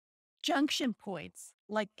junction points.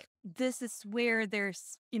 Like this is where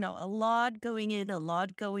there's, a lot going in, a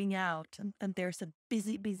lot going out, and there's a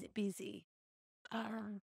busy, busy, busy.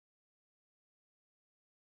 Uh,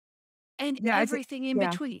 and yeah, everything in yeah,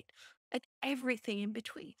 between. And everything in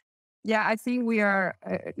between. yeah. I think we are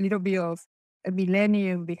a little bit of a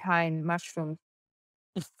millennium behind mushrooms.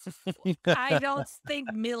 I don't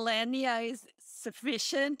think millennia is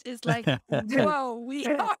sufficient. It's like, whoa, we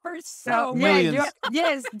are So so yeah, much. Millions,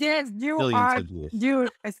 yes, you billions are of years. you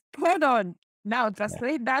spot on. Now Yeah.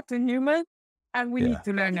 translate that to human, and we Yeah. need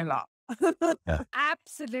to learn a lot Yeah.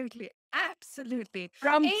 Absolutely. Absolutely.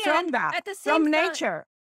 from And that, at the same from time, nature.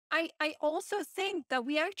 I also think that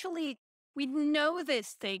we know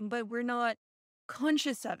this thing, but we're not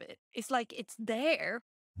conscious of it. It's like it's there.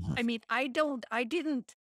 Mhm. I mean, I didn't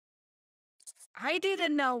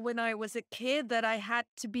know when I was a kid that I had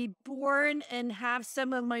to be born and have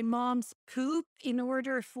some of my mom's poop in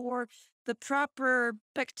order for the proper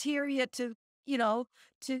bacteria to,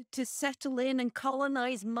 to settle in and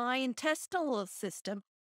colonize my intestinal system.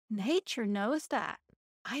 Nature knows that.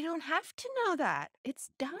 I don't have to know that. It's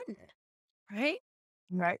done, right?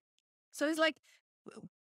 Right. So it's like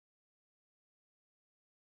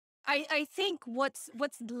I think what's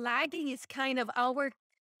lagging is kind of our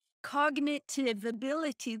cognitive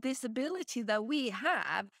ability, this ability that we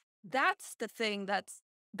have. That's the thing that's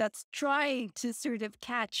trying to sort of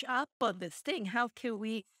catch up on this thing. How can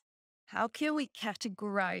we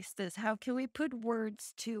categorize this? How can we put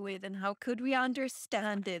words to it? And how could we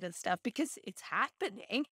understand it and stuff? Because it's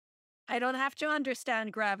happening. I don't have to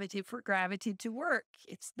understand gravity for gravity to work.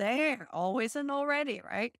 It's there, always and already,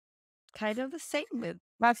 right? Kind of the same with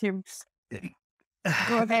Matthew, go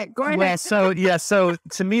ahead. Go Well, ahead. so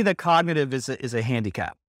to me, the cognitive is a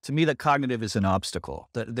handicap. To me, the cognitive is an obstacle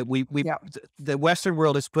that Yeah. the Western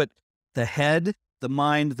world has put the head, the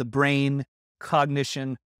mind, the brain,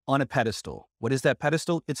 cognition on a pedestal. What is that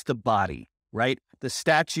pedestal? It's the body, right? The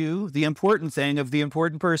statue, the important thing of the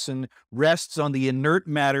important person, rests on the inert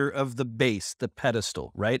matter of the base, the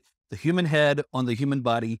pedestal, right? The human head on the human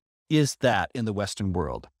body is that in the Western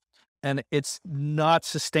world. And it's not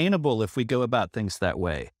sustainable if we go about things that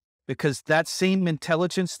way, because that same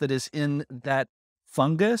intelligence that is in that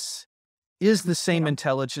fungus is the same Yeah.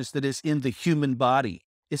 intelligence that is in the human body.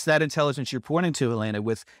 It's that intelligence you're pointing to, Elena,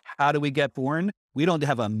 with how do we get born? We don't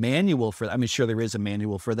have a manual for that. I mean, sure, there is a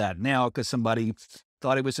manual for that now because somebody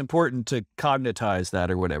thought it was important to cognitize that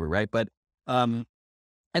or whatever, right? But, and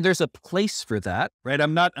there's a place for that, right?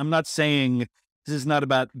 I'm not saying this is not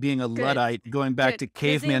about being a good. Luddite, going back to Because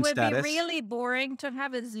it caveman would be status. really boring to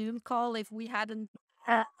have a Zoom call if we hadn't,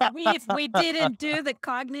 if we didn't do the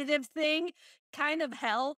cognitive thing. Kind of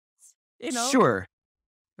helps, Sure.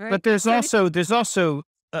 right? But there's So also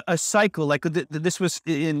a cycle. Like this was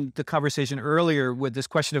in the conversation earlier with this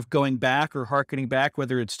question of going back or hearkening back,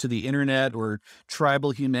 whether it's to the internet or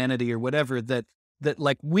tribal humanity or whatever. That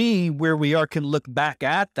like where we are can look back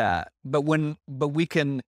at that, but when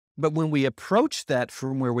we approach that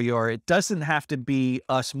from where we are, it doesn't have to be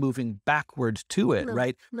us moving backwards to it, no,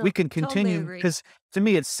 right? no, We can totally continue agree. because to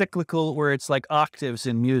me it's cyclical, where it's like octaves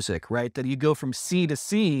in music, right? That you go from C to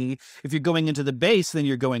C. If you're going into the bass, then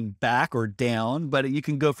you're going back or down, but you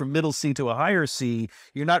can go from middle C to a higher C.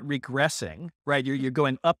 You're not regressing, right? You're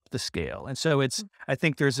going up the scale. And so I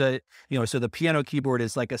think there's so the piano keyboard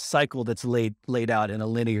is like a cycle that's laid out in a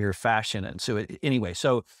linear fashion. And so anyway,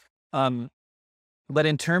 but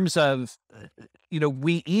in terms of,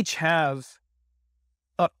 we each have,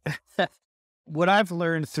 what I've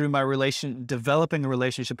learned through my developing a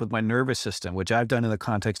relationship with my nervous system, which I've done in the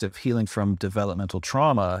context of healing from developmental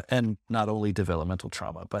trauma, and not only developmental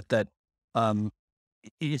trauma, but that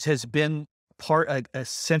it has been a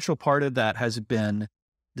central part of that has been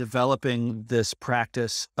developing this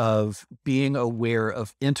practice of being aware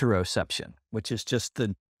of interoception, which is just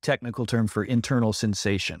the technical term for internal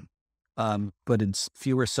sensation. But it's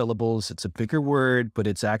fewer syllables. It's a bigger word, but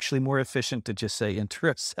it's actually more efficient to just say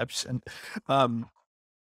interoception.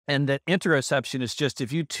 And that interoception is just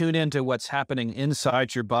if you tune into what's happening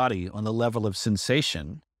inside your body on the level of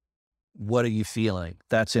sensation, what are you feeling?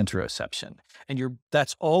 That's interoception. And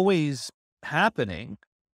that's always happening,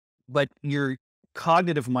 but your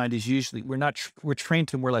cognitive mind is usually, we're trained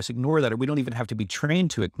to more or less ignore that, or we don't even have to be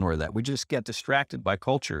trained to ignore that. We just get distracted by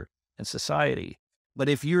culture and society. But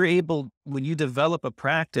if you're able, when you develop a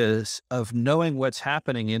practice of knowing what's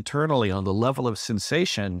happening internally on the level of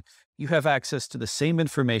sensation, you have access to the same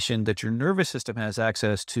information that your nervous system has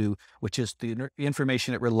access to, which is the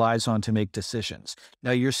information it relies on to make decisions.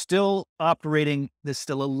 Now, you're still operating, there's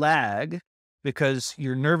still a lag because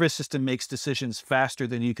your nervous system makes decisions faster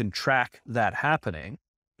than you can track that happening,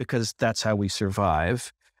 because that's how we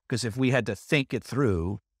survive. Because if we had to think it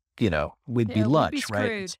through, we'd be lunch, right?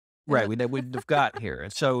 Screwed. Right, we wouldn't have gotten here.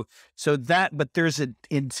 And but there's an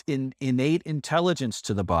innate intelligence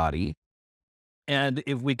to the body. And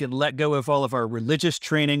if we can let go of all of our religious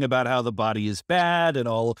training about how the body is bad and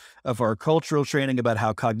all of our cultural training about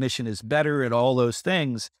how cognition is better and all those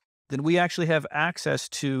things, then we actually have access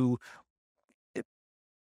to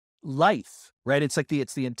life, right? It's like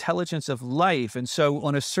it's the intelligence of life. And so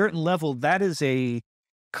on a certain level, that is a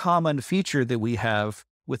common feature that we have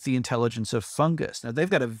with the intelligence of fungus. Now, they've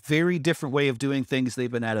got a very different way of doing things. They've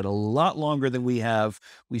been at it a lot longer than we have.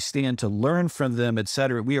 We stand to learn from them, et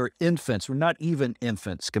cetera. We are infants. We're not even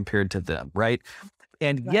infants compared to them, right?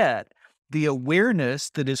 And yet, the awareness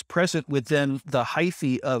that is present within the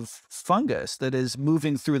hyphae of fungus that is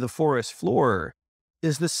moving through the forest floor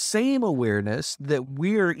is the same awareness that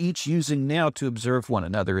we're each using now to observe one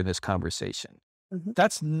another in this conversation. Mhm.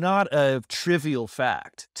 That's not a trivial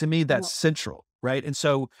fact. To me, that's central, right? And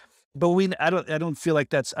so, but I don't feel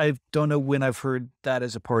like I don't know when I've heard that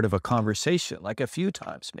as a part of a conversation, like a few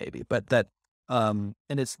times maybe, but and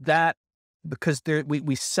it's that because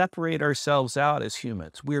we separate ourselves out as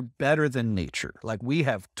humans. We're better than nature. Like we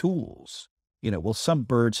have tools, well, some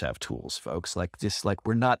birds have tools, folks, like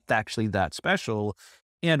we're not actually that special.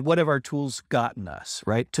 And what have our tools gotten us,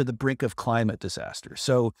 right? To the brink of climate disaster.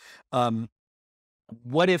 So,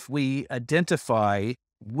 what if we identify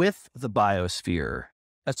with the biosphere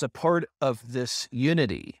as a part of this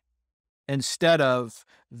unity instead of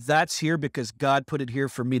that's here because God put it here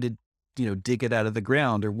for me to, dig it out of the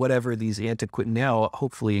ground or whatever these now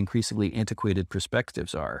hopefully increasingly antiquated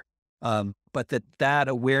perspectives are. But that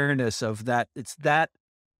awareness of that,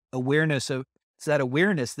 awareness of, it's that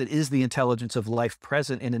awareness that is the intelligence of life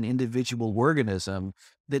present in an individual organism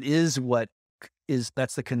that is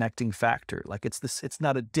that's the connecting factor. Like it's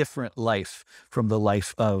not a different life from the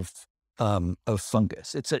life of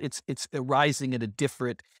fungus. It's arising in a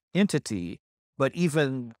different entity, but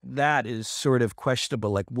even that is sort of questionable.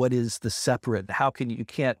 Like what is the separate? How can you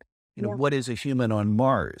can't, what is a human on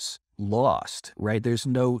Mars? Lost, right? There's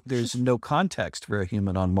no context for a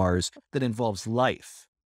human on Mars that involves life,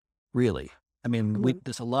 really. I mean,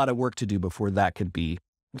 there's a lot of work to do before that could be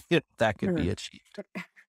achieved.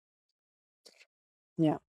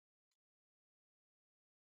 Yeah. I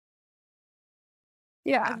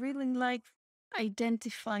Yeah. really like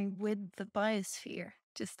identifying with the biosphere,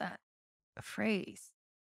 just that phrase.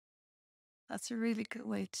 That's a really good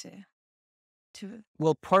way to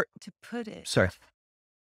Well, to put it. sorry,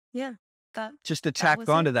 Yeah, that just to that tack was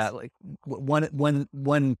onto it. that, like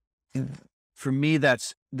one, for me,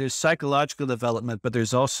 there's psychological development, but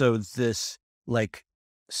there's also this like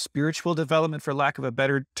spiritual development, for lack of a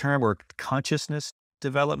better term, or consciousness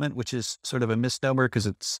development, which is sort of a misnomer because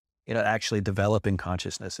it's, actually developing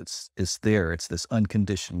consciousness. It's there. It's this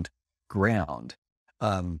unconditioned ground.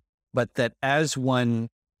 But that as one,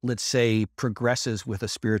 let's say, progresses with a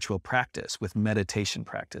spiritual practice, with meditation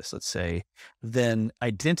practice, let's say, then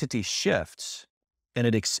identity shifts and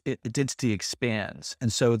identity expands.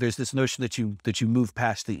 And so there's this notion that you move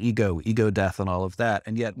past the ego death and all of that.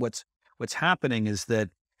 And yet what's happening is that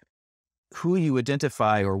who you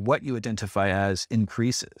identify or what you identify as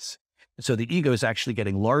increases. So the ego is actually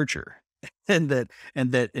getting larger. So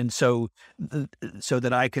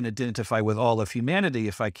that I can identify with all of humanity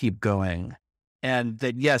if I keep going. And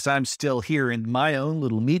that, yes, I'm still here in my own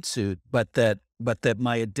little meat suit, but that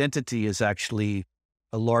my identity is actually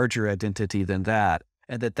a larger identity than that.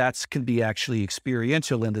 And that can be actually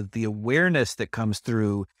experiential, and that the awareness that comes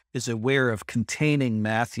through is aware of containing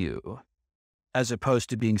Matthew as opposed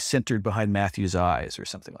to being centered behind Matthew's eyes or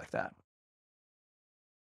something like that.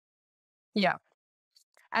 Yeah.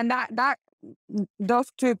 And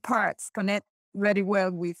those two parts connect very well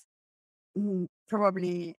with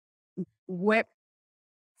probably web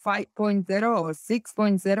 5.0 or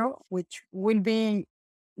 6.0, which will be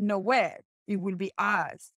no web. It will be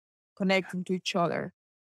us connecting to each other.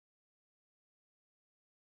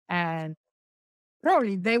 And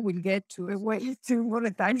probably they will get to a way to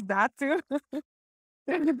monetize that too.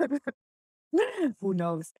 Who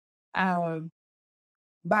knows?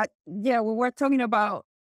 But yeah, we were talking about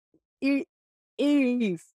it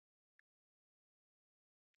is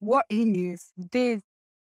what is this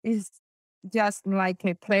is just like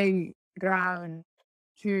a playground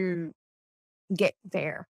to get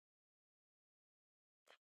there.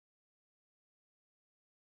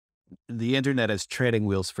 The internet is training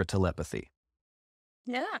wheels for telepathy.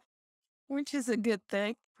 Yeah, which is a good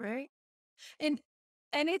thing, right? And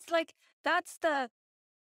it's like that's the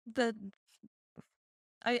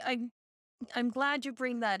I I'm glad you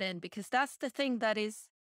bring that in, because that's the thing that is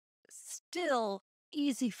still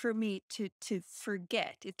easy for me to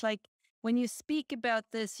forget. It's like when you speak about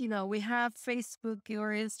this, we have Facebook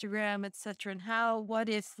or Instagram, etc., and what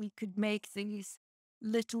if we could make these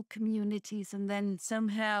little communities, and then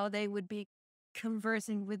somehow they would be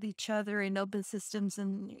conversing with each other in open systems,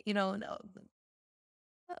 and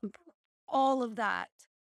all of that.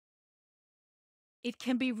 It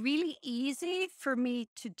can be really easy for me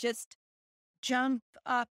to just jump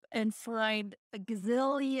up and find a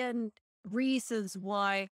gazillion reasons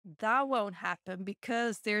why that won't happen,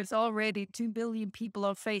 because there's already 2 billion people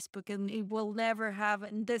on Facebook and it will never have,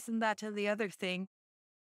 and this and that and the other thing.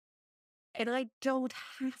 And I don't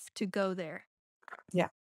have to go there, Yeah.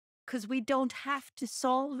 because we don't have to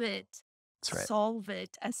solve it. That's right. Solve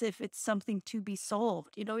it as if it's something to be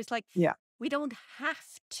solved. It's like Yeah. we don't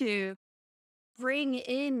have to bring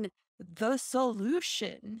in the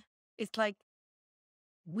solution. It's like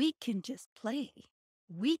we can just play.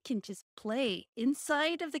 We can just play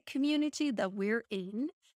inside of the community that we're in,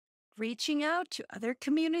 reaching out to other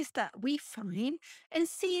communities that we find and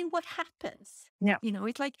seeing what happens. Yeah.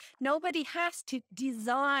 It's like nobody has to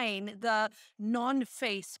design the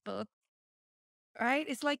non-Facebook, right?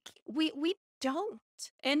 It's like we don't.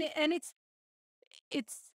 And it's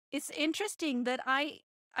interesting that I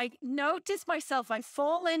notice myself, I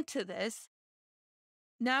fall into this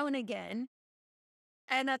now and again.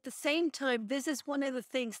 And at the same time, this is one of the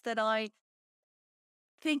things that I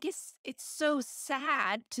think it's so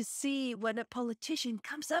sad to see when a politician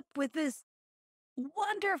comes up with this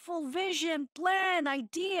wonderful vision, plan,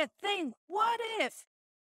 idea, thing, what if,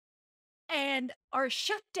 and are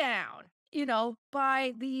shut down,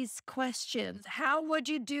 by these questions. How would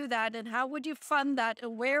you do that? And how would you fund that?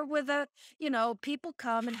 And where would the, people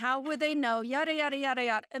come and how would they know? Yada, yada, yada,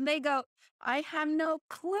 yada. And they go, I have no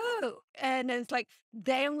clue. And it's like,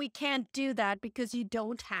 then we can't do that because you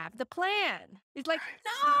don't have the plan. It's like,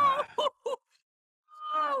 no,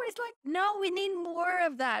 no. It's like, no, we need more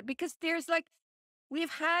of that because there's like,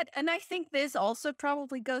 we've had, and I think this also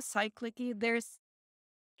probably goes cyclically. There's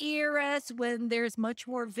eras when there's much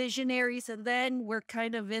more visionaries, and then we're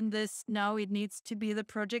kind of in this now it needs to be the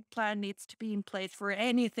project plan needs to be in place for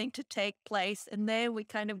anything to take place. And then we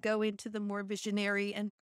kind of go into the more visionary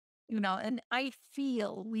and, and I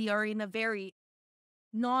feel we are in a very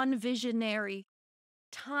non-visionary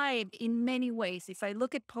time in many ways. If I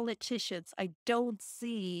look at politicians, I don't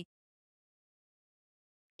see,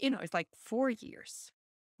 it's like 4 years,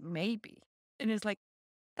 maybe. And it's like,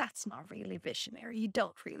 that's not really visionary. You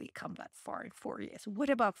don't really come that far in 4 years. What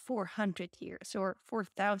about 400 years or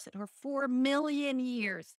 4,000 or 4 million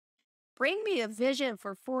years? Bring me a vision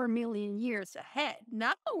for 4 million years ahead.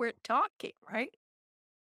 Now we're talking, right?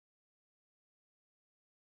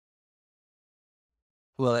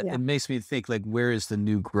 Well, it Yeah. makes me think like, where is the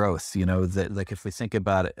new growth? That like if we think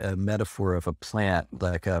about a metaphor of a plant,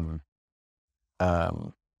 like um,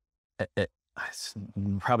 it's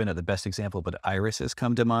probably not the best example, but irises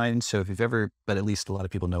come to mind. So if you've ever, but at least a lot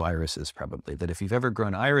of people know irises probably, that if you've ever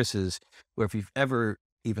grown irises, or if you've ever,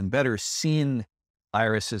 even better, seen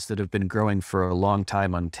irises that have been growing for a long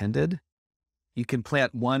time untended, you can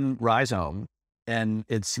plant one rhizome and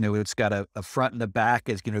it's got a front and a back.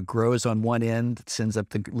 It, grows on one end, sends up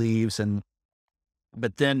the leaves.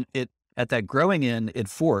 But then at that growing end, it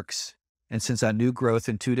forks and sends out new growth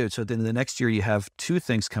and so then the next year you have two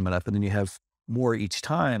things coming up and then you have more each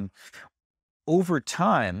time. Over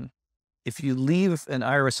time, if you leave an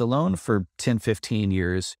iris alone for 10, 15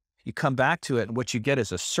 years, you come back to it and what you get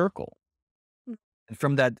is a circle. Mm. And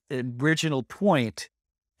from that original point,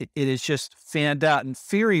 it is just fanned out, and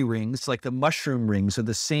fairy rings, like the mushroom rings, are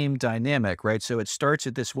the same dynamic, right? So it starts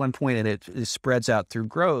at this one point and it spreads out through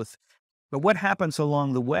growth. But what happens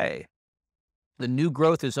along the way? The new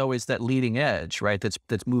growth is always that leading edge, right?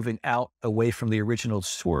 That's moving out away from the original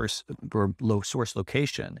source or low source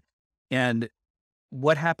location. And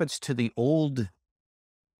what happens to the old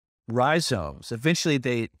rhizomes? Eventually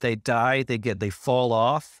they die, they fall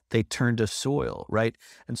off, they turn to soil, right?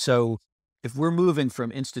 And so if we're moving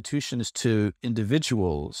from institutions to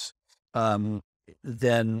individuals,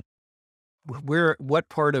 then what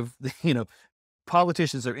part of the,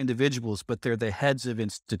 politicians are individuals, but they're the heads of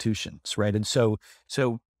institutions, right? And so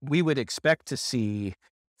we would expect to see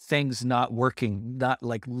things not working, not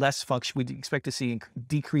like less function. We'd expect to see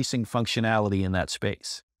decreasing functionality in that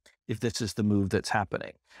space if this is the move that's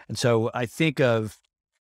happening. And so I think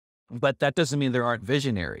but that doesn't mean there aren't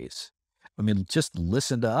visionaries. I mean, just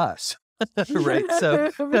listen to us. Right.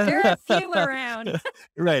 So, There are a few around.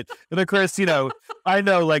 right. And of course, I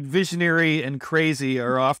know like visionary and crazy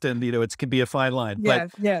are often, it can be a fine line,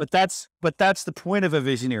 Yes, yes. but that's the point of a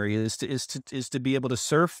visionary is to be able to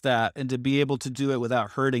surf that and to be able to do it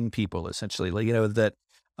without hurting people, essentially. Like,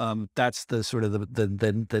 that's the sort of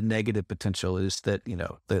the negative potential is that,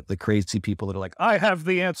 the crazy people that are like, I have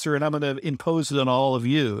the answer and I'm going to impose it on all of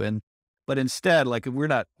you. But instead, like we're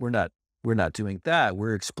not doing that.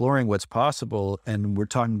 We're exploring what's possible, and we're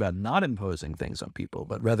talking about not imposing things on people,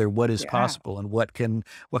 but rather what is Yeah, possible and what can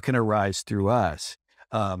arise through us.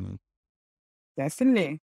 Um,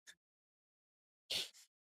 definitely.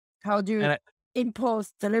 How do you and I,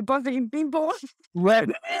 impose telepathy in people? right,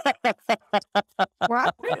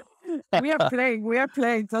 What? We are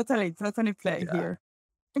playing, totally playing yeah, here.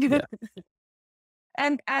 yeah,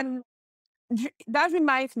 And that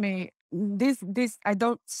reminds me, this I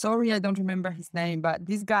don't remember his name, but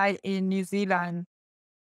this guy in New Zealand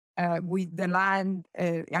with the land,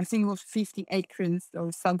 I think it was 50 acres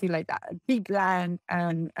or something like that, a big land,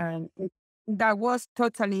 and that was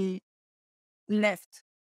totally left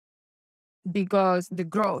because the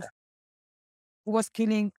growth was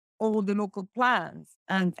killing all the local plants,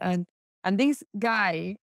 and this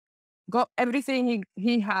guy got everything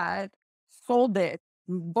he had, sold it,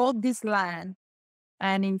 bought this land,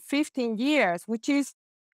 and in 15 years, which is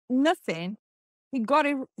nothing, he got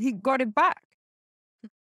it back.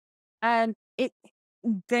 And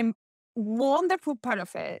the wonderful part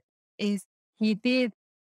of it is he did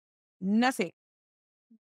nothing.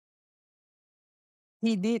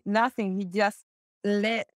 He did nothing. He just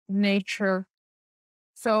let nature.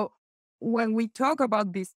 So when we talk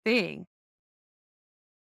about this thing,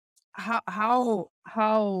 how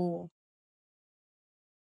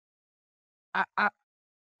I, I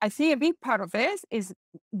I think a big part of it is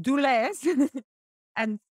do less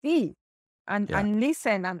and see Yeah. and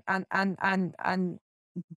listen and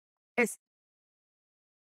it's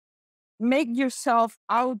make yourself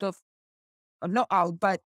out of, or not out,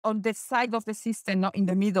 but on the side of the system, not in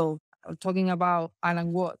the middle. I'm talking about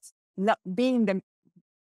Alan Watts. Not being the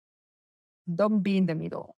Don't be in the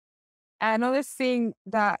middle. Another thing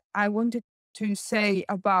that I wanted to say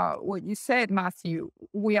about what you said, Matthew,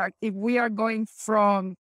 if we are going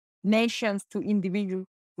from nations to individuals,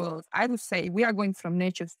 I would say we are going from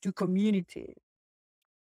nations to communities.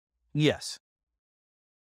 Yes.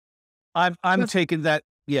 I'm Because taking that.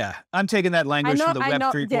 Yeah. I'm taking that language from the I Web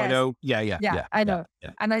know, yes, 3.0. Yeah. Yeah. yeah, Yeah. I Yeah. know.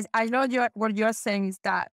 Yeah. And I know what you're saying is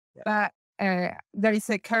that, Yeah. but there is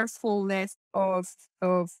a carefulness of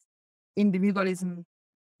individualism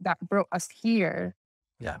that brought us here.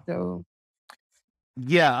 Yeah. So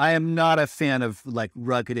Yeah, I am not a fan of like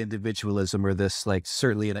rugged individualism or this, like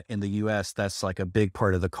certainly in the US, that's like a big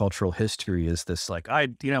part of the cultural history is this like,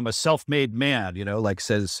 I'm a self-made man, like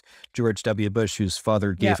says George W. Bush, whose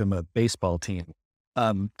father yeah, gave him a baseball team,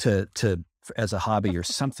 to as a hobby or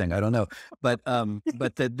something. I don't know. But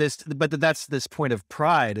that's this point of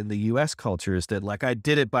pride in the US culture is that like, I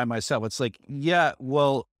did it by myself. It's like, yeah,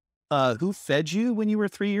 well, who fed you when you were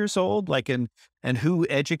 3 years old? Like, and who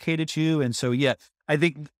educated you? And so, yeah, I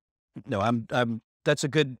think no, that's a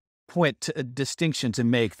good point, a distinction to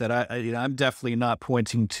make that I'm definitely not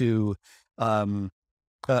pointing to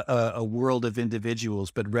a world of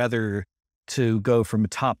individuals, but rather to go from a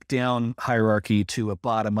top down hierarchy to a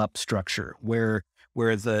bottom up structure where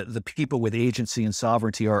the people with agency and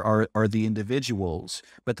sovereignty are the individuals,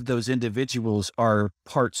 but that those individuals are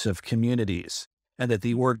parts of communities and that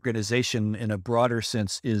the organization in a broader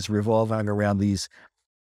sense is revolving around these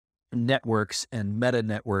networks and meta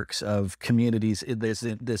networks of communities. There's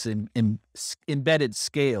embedded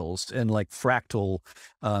scales and like fractal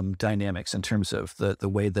dynamics in terms of the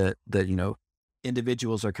way that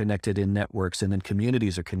individuals are connected in networks and then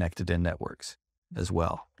communities are connected in networks as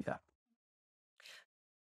well. Yeah.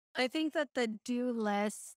 I think that the do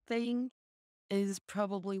less thing is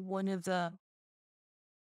probably one of the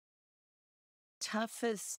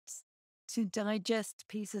toughest to digest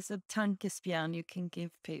pieces of tankespian you can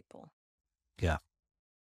give people. Yeah.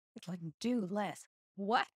 It's like, do less.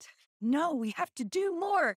 What? No, we have to do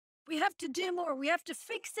more. We have to do more. We have to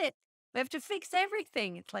fix it. We have to fix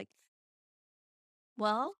everything. It's like,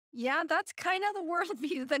 well, yeah, that's kind of the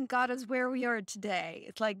worldview that got us where we are today.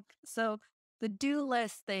 It's like, so the do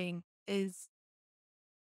less thing is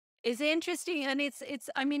interesting, and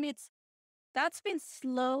I mean, that's been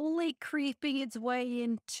slowly creeping its way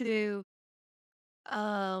into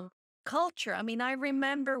um culture. I mean, I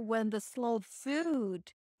remember when the slow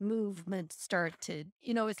food movement started.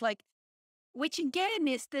 It's like, which again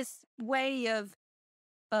is this way of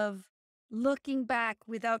looking back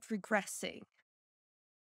without regressing,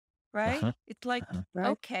 right? Uh-huh. It's like, Uh-huh. right.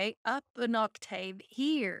 okay, up an octave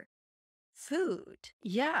here. Food,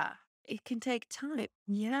 yeah, it can take time.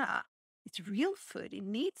 Yeah, it's real food. It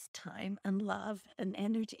needs time and love and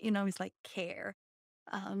energy. It's like care.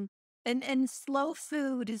 Um, and slow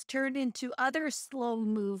food is turned into other slow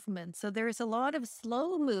movements. So there's a lot of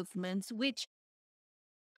slow movements, which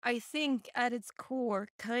I think at its core,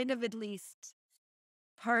 kind of at least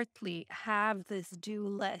partly have this do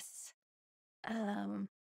less um,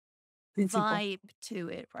 Principle. vibe to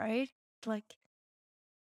it, right? Like,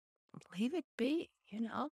 leave it be.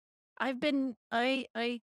 I've been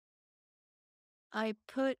I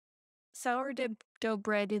put sourdough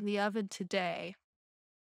bread in the oven today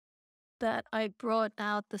that I brought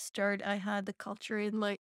out the start. I had the culture in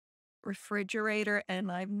my refrigerator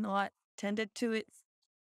and I've not tended to it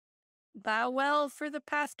that well for the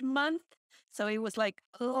past month. So it was like,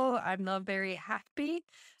 oh, I'm not very happy.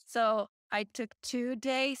 So I took 2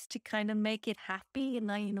 days to kind of make it happy.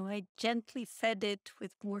 And I gently fed it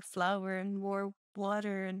with more flour and more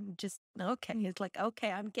water and just, okay. It's like,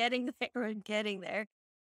 okay, I'm getting there. I'm getting there.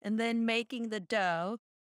 And then making the dough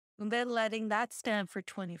and then letting that stand for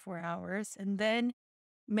 24 hours and then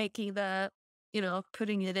making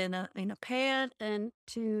putting it in a pan and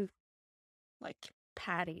to like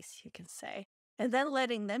patties, you can say, and then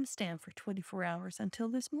letting them stand for 24 hours until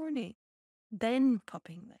this morning, then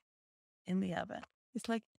popping them in the oven. It's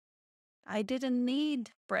like, I didn't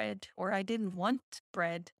need bread or I didn't want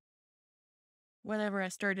bread whenever I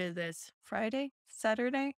started this Friday,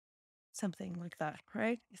 Saturday, something like that,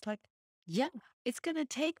 right? It's like, yeah, it's going to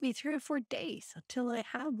take me 3 or 4 days until I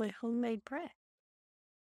have my homemade bread.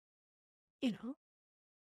 You know,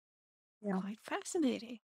 Yeah. quite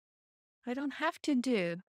fascinating. I don't have to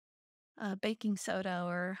do baking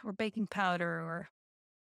soda or baking powder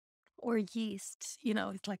or yeast. You know,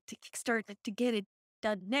 it's like to kickstart it to get it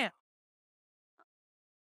done now.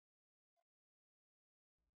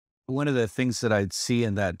 One of the things that I'd see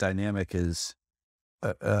in that dynamic is,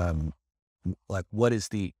 uh, um, like, what is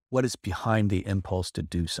behind the impulse to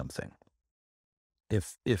do something?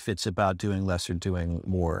 If it's about doing less or doing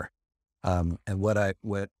more, and what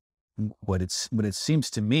it seems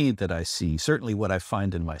to me that I see, certainly what I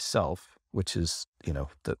find in myself, which is,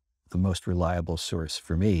 the most reliable source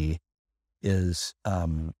for me, is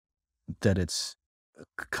that it's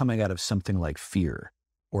coming out of something like fear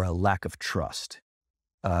or a lack of trust,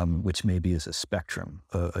 which maybe is a spectrum,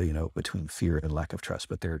 between fear and lack of trust,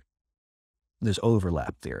 but there's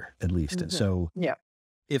overlap there at least. And so Yeah.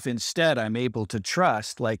 if instead I'm able to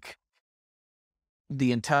trust, like,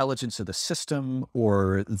 the intelligence of the system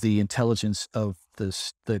or the intelligence of the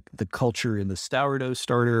culture in the sourdough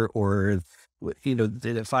starter, or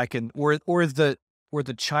that if I can, or the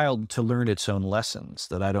child to learn its own lessons,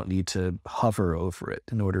 that I don't need to hover over it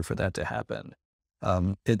in order for that to happen.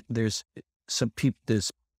 There's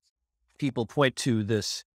there's people point to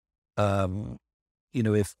this,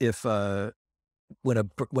 if when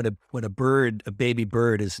a baby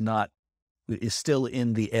bird is still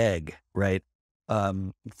in the egg, right?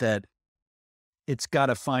 That it's got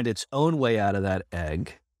to find its own way out of that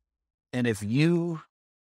egg. And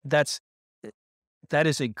that's, that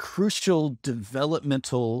is a crucial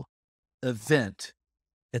developmental event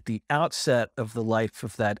at the outset of the life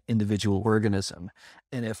of that individual organism.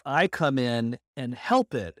 And if I come in and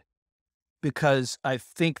help it because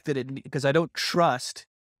because I don't trust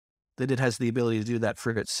that it has the ability to do that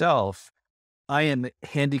for itself, I am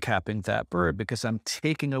handicapping that bird because I'm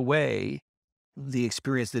taking away the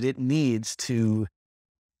experience that it needs to.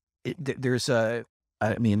 There's I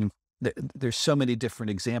mean, there's so many different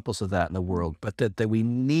examples of that in the world, but that we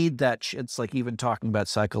need that. It's like even talking about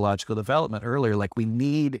psychological development earlier, like we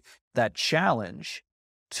need that challenge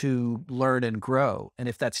to learn and grow. And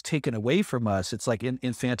if that's taken away from us, it's like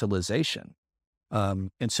infantilization.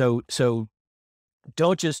 And so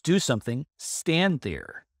don't just do something, stand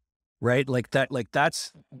there, right? Like that, like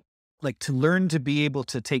that's like to learn to be able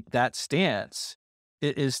to take that stance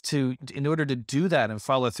is in order to do that and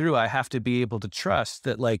follow through, I have to be able to trust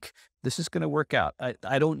that, like, this is going to work out.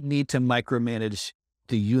 I don't need to micromanage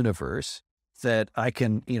the universe, that I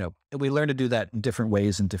can, we learn to do that in different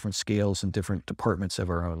ways and different scales and different departments of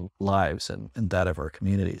our own lives and that of our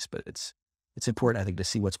communities. But it's important, I think, to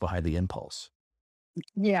see what's behind the impulse.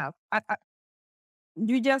 Yeah. I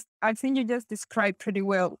think you just described pretty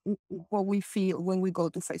well what we feel when we go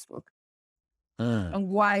to Facebook Mm. and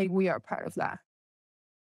why we are part of that.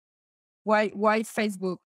 Why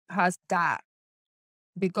Facebook has that?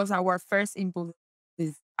 Because our first impulse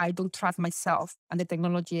is I don't trust myself and the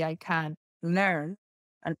technology I can learn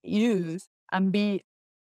and use and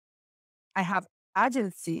I have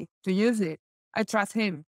agency to use it. I trust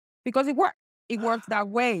him because it works. It works that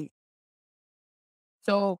way.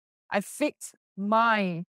 So I fix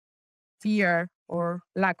my fear or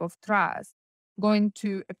lack of trust going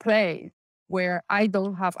to a place where I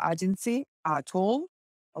don't have agency at all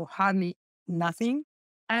or hardly nothing.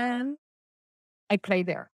 And I play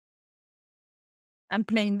there. And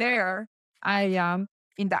playing there, I am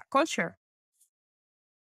in that culture.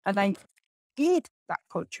 And I eat that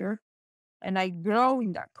culture and I grow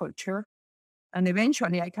in that culture. And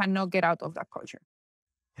eventually I cannot get out of that culture.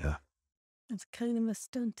 Yeah. It's kind of a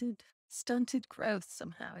stunted growth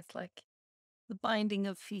somehow. It's like the binding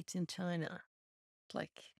of feet in China.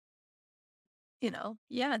 Like,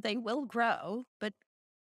 yeah, they will grow, but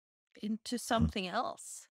into Mm. something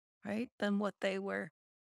else, right? Than what they were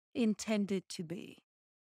intended to be.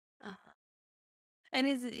 Uh, and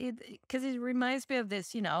because it reminds me of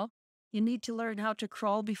this, you need to learn how to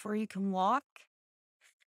crawl before you can walk,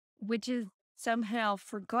 which is somehow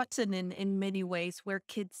forgotten in many ways, where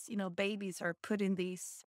kids, babies are put in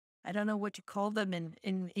these, I don't know what you call them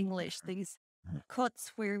in English, these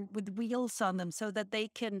cots with wheels on them so that they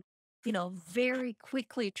can, very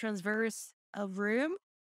quickly traverse a room,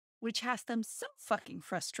 which has them so fucking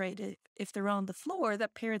frustrated if they're on the floor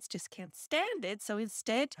that parents just can't stand it. So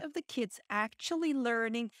instead of the kids actually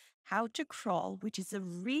learning how to crawl, which is a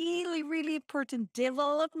really, really important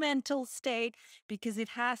developmental state because it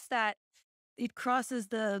crosses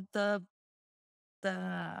the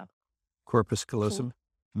Corpus pl- callosum.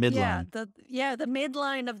 yeah, Midline. the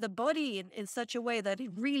midline of the body in such a way that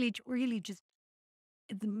it really just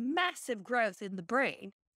the massive growth in the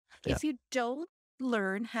brain. Yeah. If you don't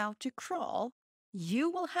learn how to crawl, you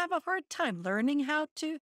will have a hard time learning how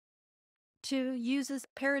to use a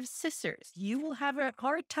pair of scissors. You will have a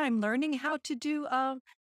hard time learning how to do a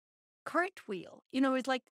cartwheel. It's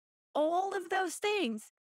like all of those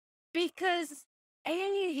things because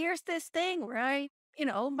hey, here's this thing, right?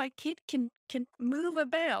 My kid can move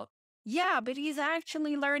about. Yeah, but he's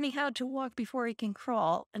actually learning how to walk before he can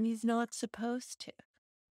crawl, and he's not supposed to.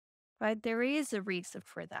 Right? There is a reason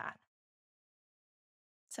for that.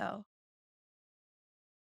 So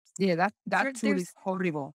Yeah, that tool is there's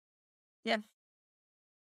horrible. yeah,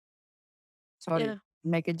 Sorry, yeah.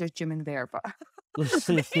 make a judgment there, but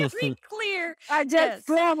Very clear. I just Yes.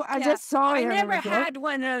 saw, I Yeah. just saw I it and I never was like, had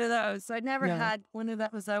one of those. I never no, had one of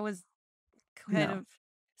those. I was kind no. of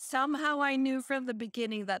somehow I knew from the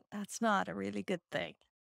beginning that that's not a really good thing.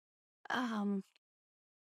 Um,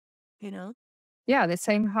 you know. Yeah, the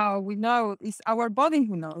same how we know it's our body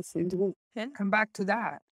who knows it. We'll Yeah. come back to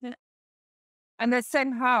that. Yeah. And the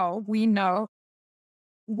same how we know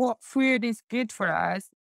what food is good for us.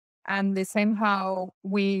 And the same how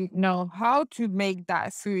we know how to make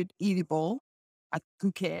that food eatable and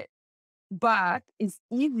cook it. But it's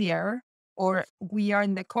easier, or we are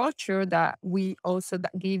in the culture that we also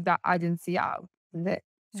give that agency out. The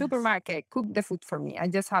Yes. supermarket cook the food for me. I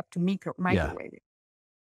just have to Yeah. microwave it.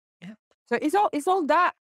 Yeah. So it's all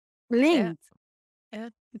that Yeah. linked. Yeah.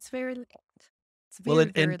 It's very linked. It's Well,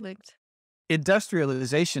 very, and very linked.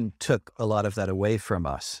 industrialization took a lot of that away from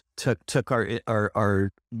us. Took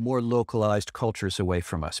our more localized cultures away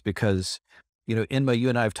from us because, Inma, you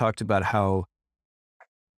and I have talked about how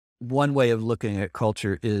one way of looking at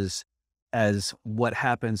culture is as what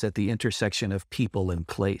happens at the intersection of people and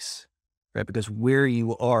place, right? Because where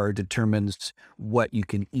you are determines what you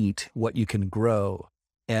can eat, what you can grow.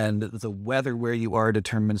 And the weather where you are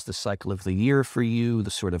determines the cycle of the year for you, the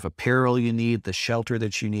sort of apparel you need, the shelter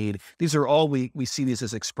that you need. These are all, we see these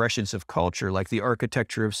as expressions of culture, like the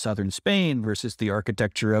architecture of southern Spain versus the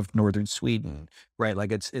architecture of northern Sweden, right?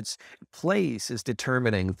 Like it's place is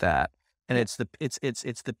determining that, and Yeah.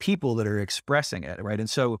 it's the people that are expressing it, right? And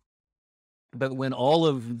so, but when all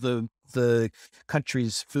of the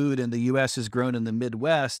country's food in the U.S. is grown in the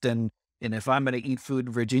Midwest, and if I'm going to eat food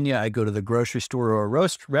in Virginia, I go to the grocery store or a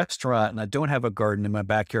restaurant, and I don't have a garden in my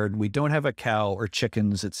backyard, and we don't have a cow or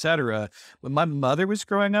chickens, etc. When my mother was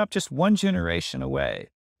growing up, just one generation away,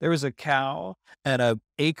 there was a cow and an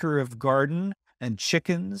acre of garden and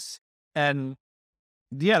chickens, and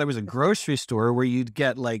yeah, there was a grocery store where you'd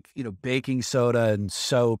get like, baking soda and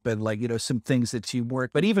soap and like, some things that you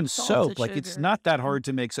weren't, but even Salted soap, like it's sugar. not that Yeah. hard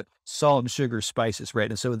to make salt and sugar, spices, right?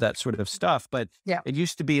 And so that sort of stuff, but Yeah. it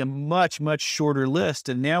used to be a much, much shorter list.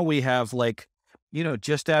 And now we have like,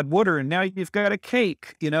 just add water and now you've got a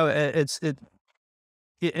cake,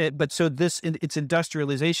 but so it's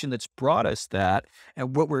industrialization that's brought us that,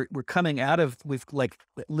 and what we're coming out of, we've like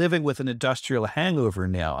living with an industrial hangover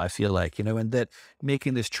now. I feel like, and that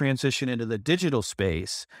making this transition into the digital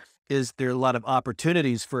space is there are a lot of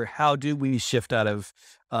opportunities for how do we shift out of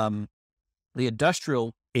um, the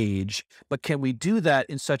industrial age, but can we do that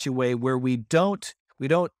in such a way where we don't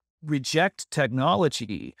reject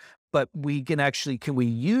technology, but can we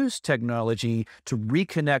use technology to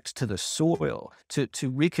reconnect to the soil, to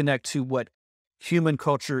reconnect to what human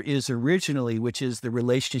culture is originally, which is the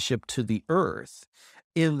relationship to the earth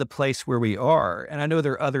in the place where we are. And I know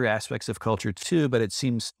there are other aspects of culture too, but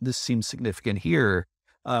this seems significant here.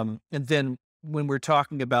 And then when we're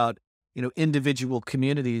talking about individual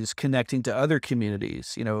communities connecting to other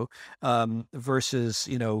communities, versus,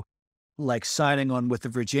 like signing on with the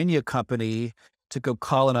Virginia company to go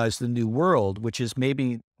colonize the new world, which is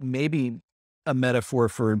maybe a metaphor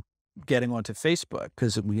for getting onto Facebook.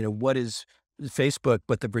 Because, what is Facebook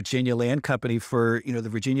but the Virginia land company for, the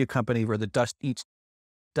Virginia company where the Dutch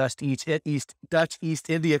East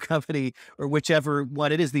India Company, or whichever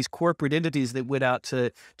one it is, these corporate entities that went out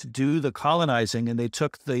to do the colonizing, and they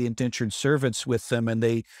took the indentured servants with them, and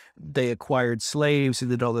they acquired slaves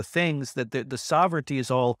and did all the things that the sovereignty is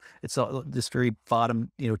all, it's all this very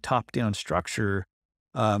bottom, top down structure.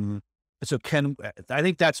 Um, so I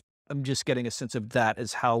think I'm just getting a sense of that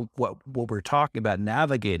as how what we're talking about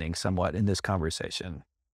navigating somewhat in this conversation.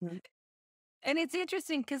 And it's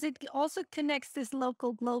interesting because it also connects this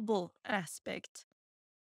local global aspect.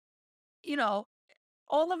 You know,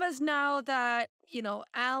 all of us know that,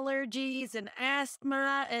 allergies and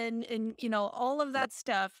asthma and all of that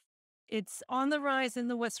stuff, it's on the rise in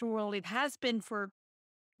the Western world. It has been for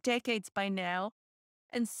decades by now.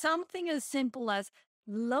 And something as simple as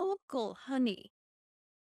local honey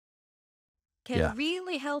Yeah. can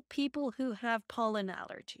really help people who have pollen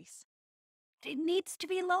allergies. It needs to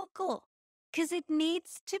be local because it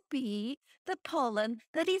needs to be the pollen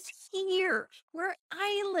that is here where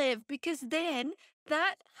I live, because then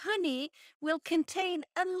that honey will contain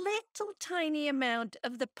a little tiny amount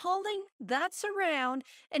of the pollen that's around,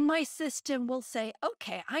 and my system will say,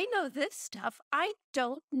 okay, I know this stuff. I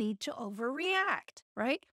don't need to overreact,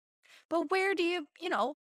 right? But where do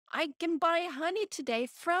I can buy honey today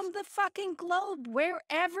from the fucking globe,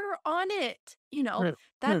 wherever on it, True.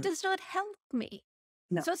 that True. does not help me.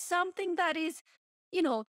 No. So something that is,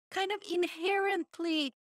 kind of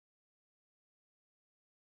inherently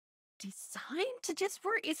designed to just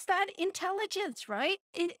work, it's that intelligence, right?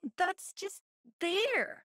 That's just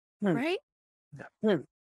there, True. right? True.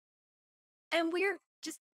 And we're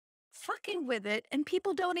just fucking with it, and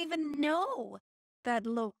people don't even know that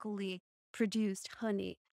locally produced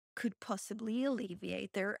honey could possibly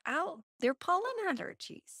alleviate their pollen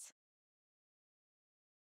allergies.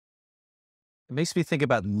 It makes me think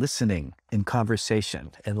about listening in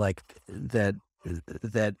conversation and like that is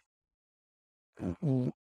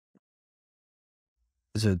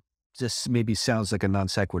a just maybe sounds like a non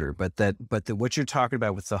sequitur, but that what you're talking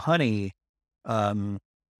about with the honey um,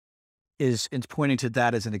 is it's pointing to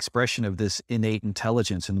that as an expression of this innate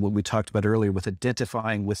intelligence and what we talked about earlier with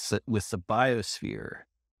identifying with the biosphere.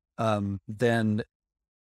 Then,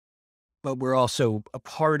 but we're also a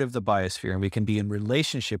part of the biosphere, and we can be in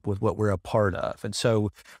relationship with what we're a part of, and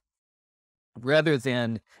so rather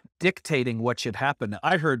than dictating what should happen.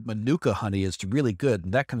 I heard Manuka honey is really good,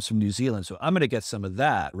 and that comes from New Zealand, so I'm going to get some of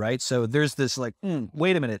that, right? So there's this like,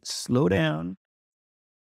 wait a minute, slow down.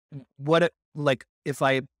 Like if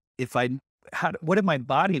I, what did my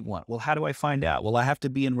body want? Well, how do I find out? Well, I have to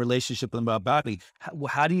be in relationship with my body.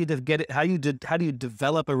 How do you get it? How do you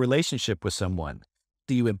develop a relationship with someone?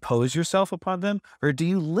 Do you impose yourself upon them, or do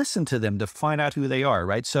you listen to them to find out who they are?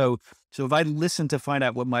 Right. So if I listen to find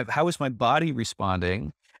out how is my body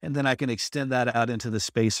responding, and then I can extend that out into the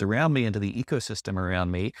space around me, into the ecosystem around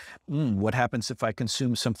me. What happens if I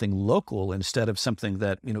consume something local instead of something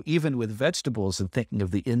that, even with vegetables, and thinking of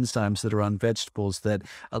the enzymes that are on vegetables that,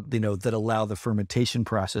 that allow the fermentation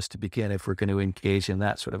process to begin if we're going to engage in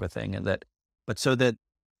that sort of a thing.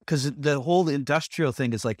 Because the whole industrial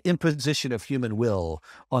thing is like imposition of human will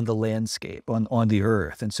on the landscape, on the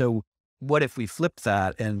earth. And so what if we flip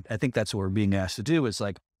that? And I think that's what we're being asked to do is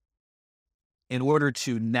like, in order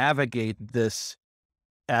to navigate this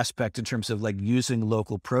aspect in terms of like using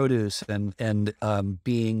local produce and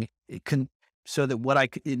being so that what I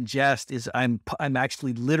ingest is I'm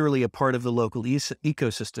actually literally a part of the local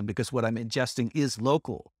ecosystem, because what I'm ingesting is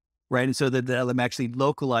local, right? And so that I'm actually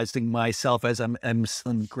localizing myself as I'm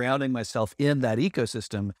grounding myself in that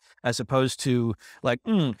ecosystem, as opposed to like,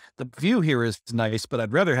 the view here is nice, but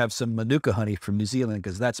I'd rather have some Manuka honey from New Zealand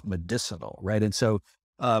because that's medicinal, right? And so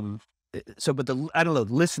um, but I don't know,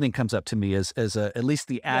 listening comes up to me as at least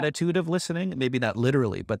the Yeah. attitude of listening, maybe not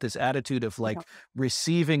literally, but this attitude of like Yeah.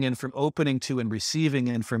 receiving and from opening to and receiving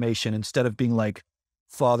information instead of being like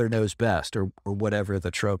father knows best or whatever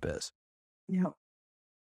the trope is. Yeah.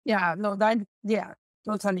 Yeah. No, yeah,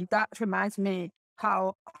 totally. That reminds me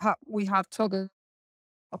how we have talked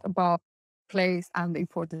about place and the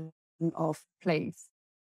importance of place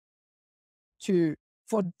to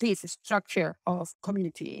for this structure of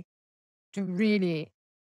community to really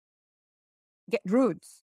get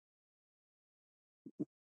roots.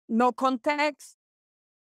 No context,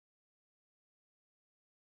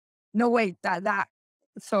 no way that.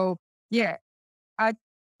 So yeah, I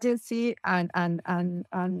just see and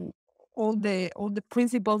all the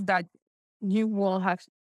principles that you will have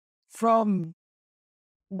from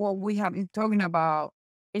what we have been talking about.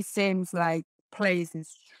 It seems like place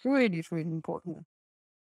is really really important.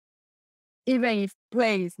 Even if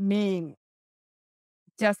place means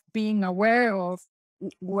just being aware of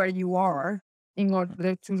where you are in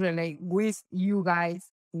order to relate with you guys,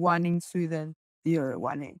 one in Sweden, the other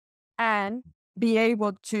one in, and be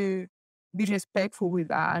able to be respectful with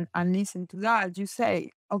that and listen to that. You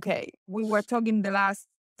say, okay, we were talking the last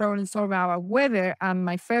problem solving about weather, and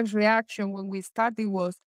my first reaction when we started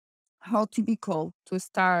was how typical to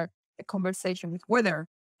start a conversation with weather.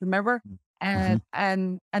 Remember? Mm-hmm.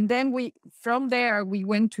 And then we from there we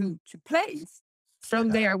went to place. From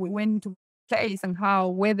Yeah. there we went to place and how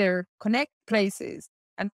weather connect places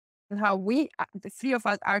and how the three of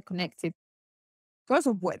us are connected because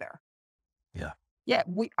of weather. Yeah. Yeah,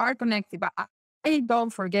 we are connected, but I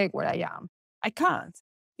don't forget where I am. I can't, Right.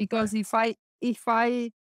 because if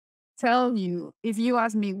I tell you, if you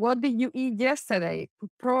ask me, what did you eat yesterday?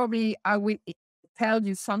 Probably I will tell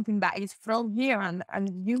you something that is from here,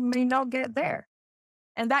 and you may not get there.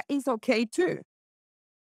 And that is okay too.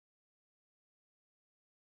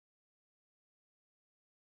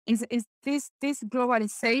 Is this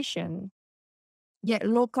globalization, yet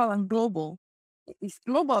local and global? It's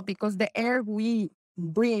global because the air we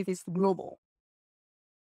breathe is global,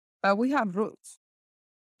 but we have roots.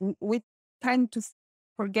 We tend to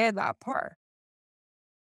forget that part,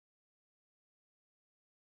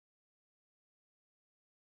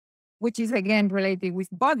 which is again related with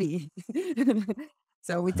body.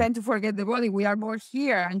 So we tend to forget the body. We are more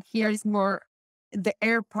here, and here is more the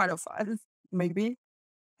air part of us, maybe.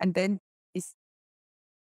 And then it's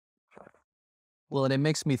Well, and it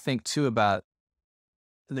makes me think too about,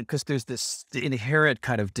 because there's this inherent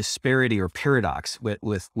kind of disparity or paradox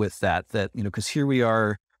with that, because here we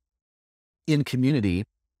are in community,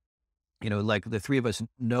 like the three of us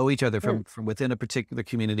know each other mm, from within a particular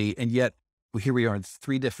community, and yet here we are in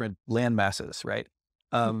three different land masses, right?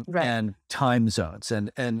 right. And time zones,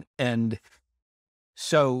 and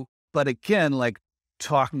so, but again, like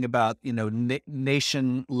talking about,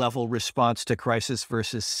 nation level response to crisis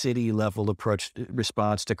versus city level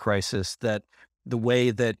response to crisis, that the way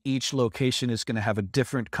that each location is going to have a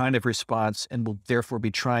different kind of response and will therefore be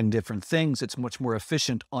trying different things. It's much more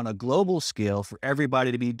efficient on a global scale for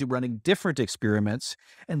everybody to be running different experiments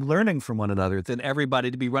and learning from one another than everybody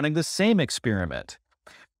to be running the same experiment.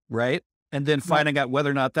 Right. And then Right. finding out whether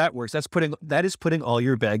or not that works. That is putting all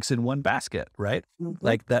your eggs in one basket, right? Mhm.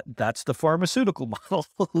 Like that's the pharmaceutical model,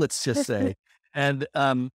 let's just say. And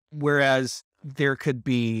whereas there could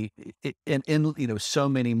be in so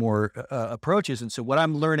many more approaches. And so what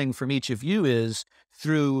I'm learning from each of you is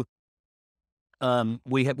through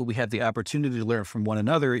we have the opportunity to learn from one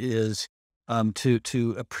another is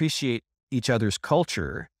to appreciate each other's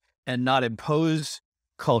culture and not impose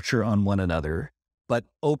culture on one another, but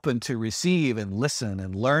open to receive and listen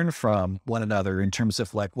and learn from one another in terms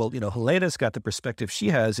of like, well, Helena's got the perspective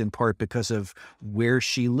she has in part because of where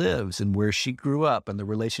she lives and where she grew up and the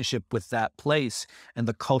relationship with that place and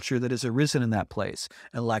the culture that has arisen in that place.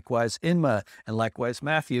 And likewise Inma and likewise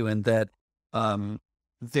Matthew, and that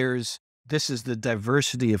there's this is the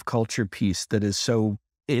diversity of culture piece that is so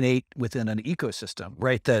innate within an ecosystem,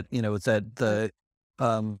 right? That, that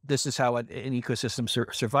this is how an ecosystem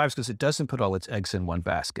survives, because it doesn't put all its eggs in one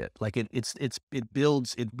basket. Like it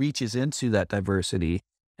builds, it reaches into that diversity.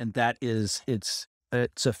 And that is,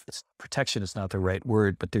 protection is not the right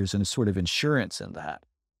word, but there's a sort of insurance in that.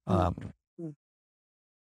 Mm, Um, mm. Mm.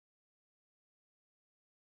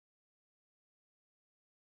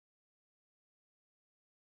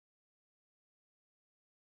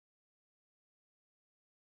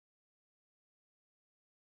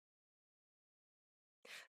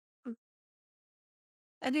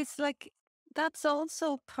 And it's like, that's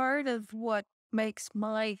also part of what makes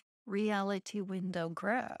my reality window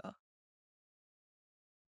grow,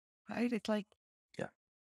 right? It's like yeah.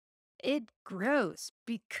 it grows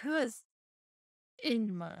because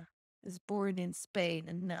Inma is born in Spain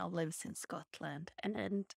and now lives in Scotland.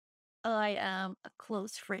 And I am a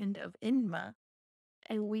close friend of Inma,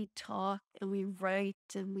 and we talk and we write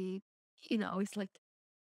and it's like,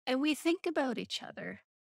 and we think about each other.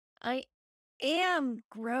 I am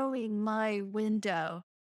growing my window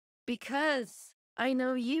because I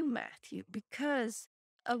know you, Matthew, because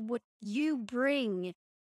of what you bring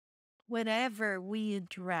whenever we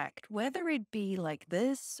interact, whether it be like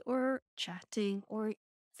this or chatting or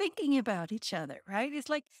thinking about each other, right? It's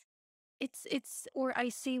like or I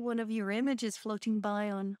see one of your images floating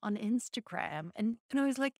by on Instagram, and I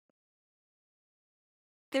was like,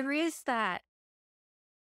 there is that,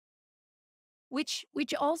 which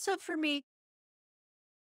also for me,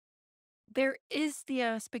 there is the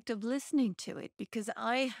aspect of listening to it, because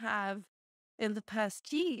I have in the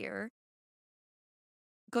past year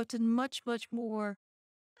gotten much more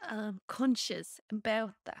conscious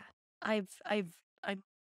about that. I'm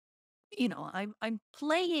I'm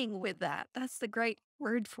playing with that. That's the great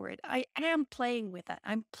word for it. I am playing with that.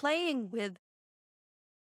 I'm playing with,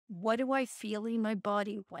 what do I feel in my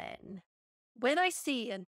body when I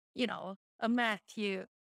see a Matthew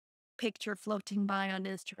picture floating by on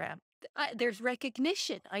Instagram. There's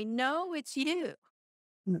recognition. I know it's you,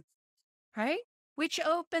 Mm. right? Which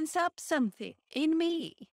opens up something in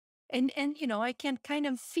me. And I can kind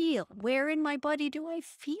of feel, where in my body do I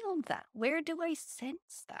feel that? Where do I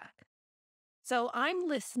sense that? So I'm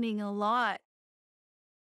listening a lot,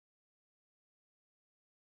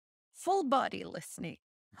 full body listening.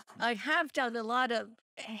 I have done a lot of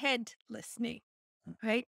head listening.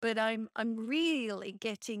 right? But I'm really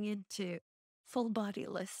getting into full body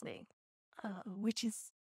listening, which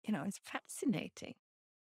is, it's fascinating.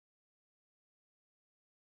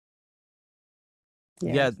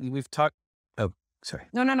 Yeah, Yes. we've talked. Oh, sorry.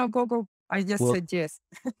 No, no, no. Go, go. I just Well, said yes.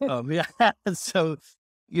 yeah. So,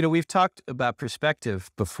 we've talked about perspective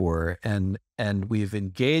before, and we've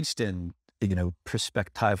engaged in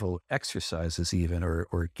perspectival exercises, even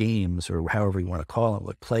or games, or however you want to call it,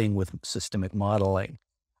 like playing with systemic modeling.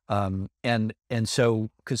 And so,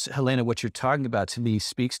 because Helena, what you're talking about to me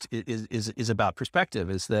speaks to, is about perspective.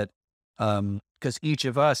 Is that because each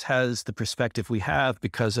of us has the perspective we have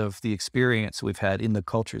because of the experience we've had in the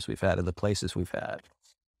cultures we've had, in the places we've had,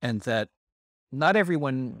 and that not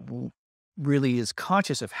everyone really is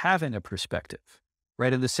conscious of having a perspective,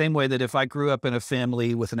 right? In the same way that if I grew up in a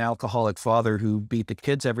family with an alcoholic father who beat the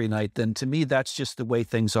kids every night, then to me, that's just the way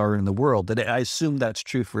things are in the world. That I assume that's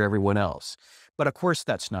true for everyone else. But of course,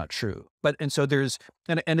 that's not true. And so there's,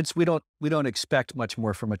 and it's, we don't expect much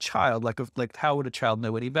more from a child. Like how would a child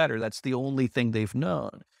know any better? That's the only thing they've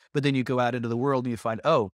known. But then you go out into the world and you find,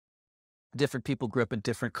 oh, different people grew up in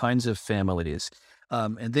different kinds of families.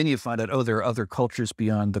 And then you find out, oh, there are other cultures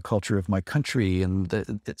beyond the culture of my country, and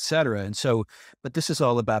et cetera. And so, but this is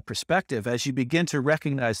all about perspective. As you begin to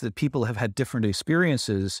recognize that people have had different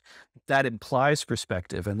experiences, that implies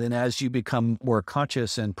perspective. And then as you become more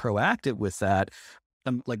conscious and proactive with that,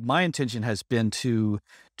 like my intention has been to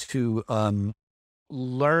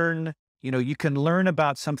learn, you can learn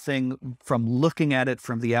about something from looking at it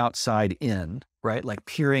from the outside in, right? Like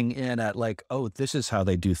peering in at like, oh, this is how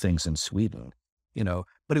they do things in Sweden,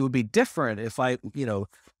 but it would be different if I,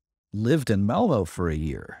 lived in Malmo for a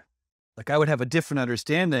year. Like I would have a different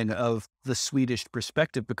understanding of the Swedish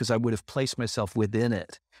perspective because I would have placed myself within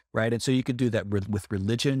it, right? And so you could do that with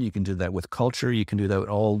religion, you can do that with culture, you can do that with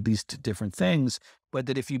all these different things. But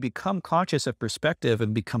that if you become conscious of perspective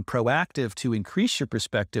and become proactive to increase your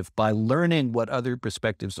perspective by learning what other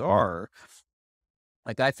perspectives are,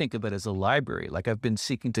 like I think of it as a library. Like I've been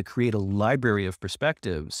seeking to create a library of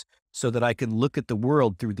perspectives so that I can look at the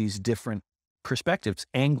world through these different perspectives,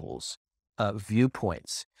 angles,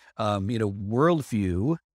 viewpoints.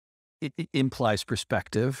 Worldview, it implies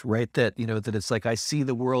perspective, right? That it's like I see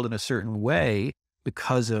the world in a certain way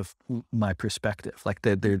because of my perspective. Like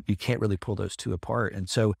you can't really pull those two apart. And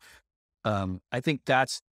so I think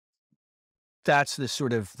that's the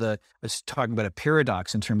sort of I was talking about a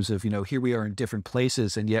paradox in terms of, here we are in different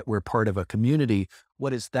places and yet we're part of a community.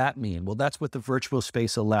 What does that mean? Well, that's what the virtual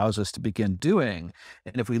space allows us to begin doing.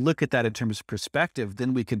 And if we look at that in terms of perspective,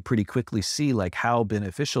 then we can pretty quickly see like how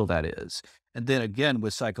beneficial that is. And then again,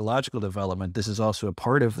 with psychological development, this is also a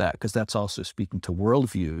part of that because that's also speaking to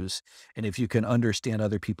worldviews. And if you can understand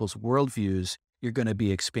other people's worldviews, you're going to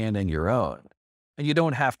be expanding your own. And you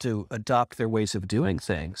don't have to adopt their ways of doing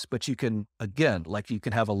things, but you can, again, like you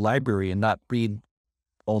can have a library and not read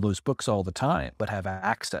all those books all the time, but have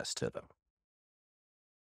access to them.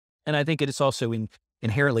 And I think it is also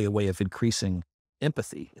inherently a way of increasing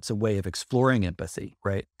empathy. It's a way of exploring empathy,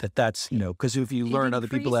 right? That's, because if you It learn other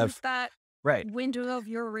people increases have, that right, window of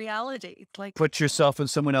your reality. It's like, put yourself in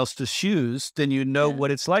someone else's shoes, then you know yeah.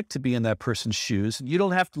 what it's like to be in that person's shoes. You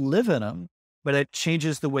don't have to live in them, but it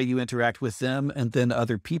changes the way you interact with them and then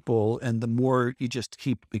other people. And the more you just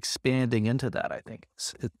keep expanding into that, I think.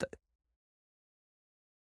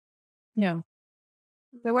 Yeah.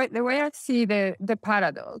 The way I see the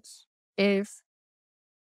paradox is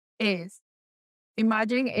is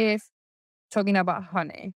imagine if talking about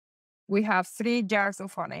honey, we have 3 jars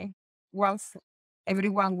of honey,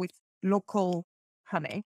 everyone with local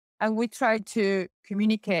honey, and we try to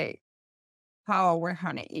communicate how our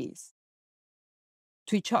honey is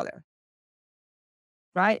to each other,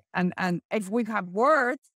 right? And if we have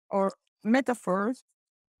words or metaphors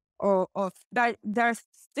or of that, there's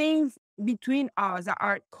things between us that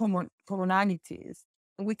are commonalities.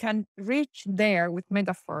 We can reach there with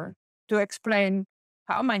metaphor to explain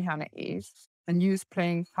how my honey is, and you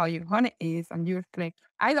explain how your honey is, and you explain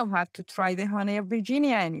I don't have to try the honey of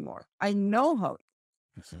Virginia anymore. I know how,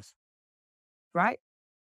 right?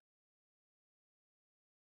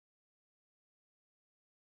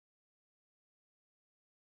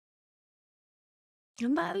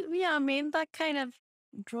 And that, yeah, I mean, that kind of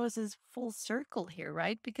draws us full circle here,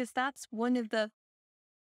 right? Because that's one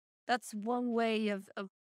way of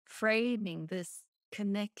framing this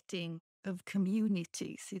connecting of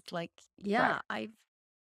communities. It's like, Right. yeah, I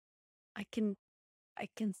can, I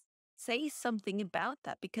can say something about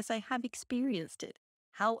that because I have experienced it.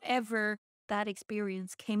 However, that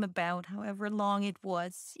experience came about, however long it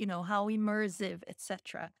was, how immersive,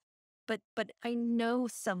 etc. but I know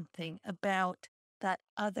something about that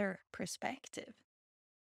other perspective.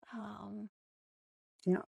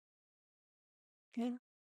 Yeah. Yeah.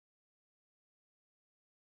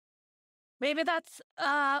 Maybe that's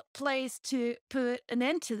a place to put an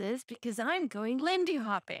end to this because I'm going Lindy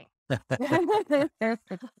hopping.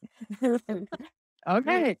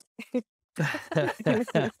 Okay.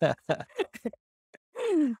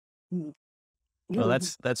 Well,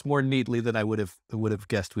 that's more neatly than I would have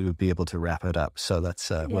guessed we would be able to wrap it up. So that's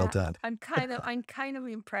well Yeah, done. I'm kind of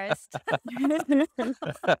impressed.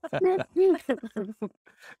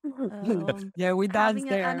 Yeah, we dance And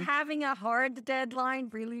there. having a hard deadline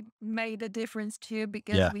really made a difference too,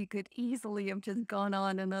 because Yeah. we could easily have just gone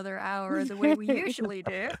on another hour the way we usually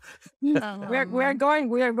do. We are going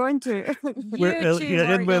to. You two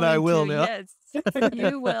yeah, are Inma and I going will to, now. yes,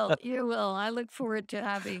 you will. I look forward to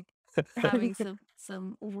having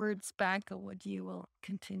some words back on what you will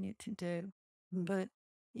continue to do. But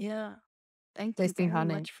yeah, thank you Tasting very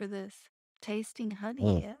honey. much for this. Tasting honey,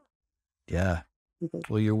 Mm. yeah. Yeah.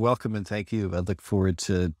 Well, you're welcome and thank you. I look forward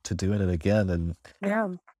to doing it again and Yeah.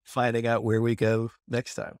 finding out where we go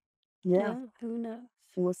next time. Yeah. Who knows?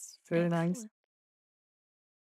 It was very nice. Excellent.